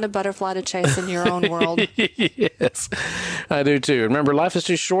hope you find a butterfly to chase in your own world. Yes, I do too. Remember, life is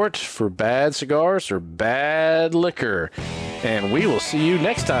too short for bad cigars or bad liquor. And we will see you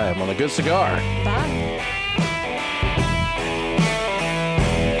next time on The Good Cigar. Bye.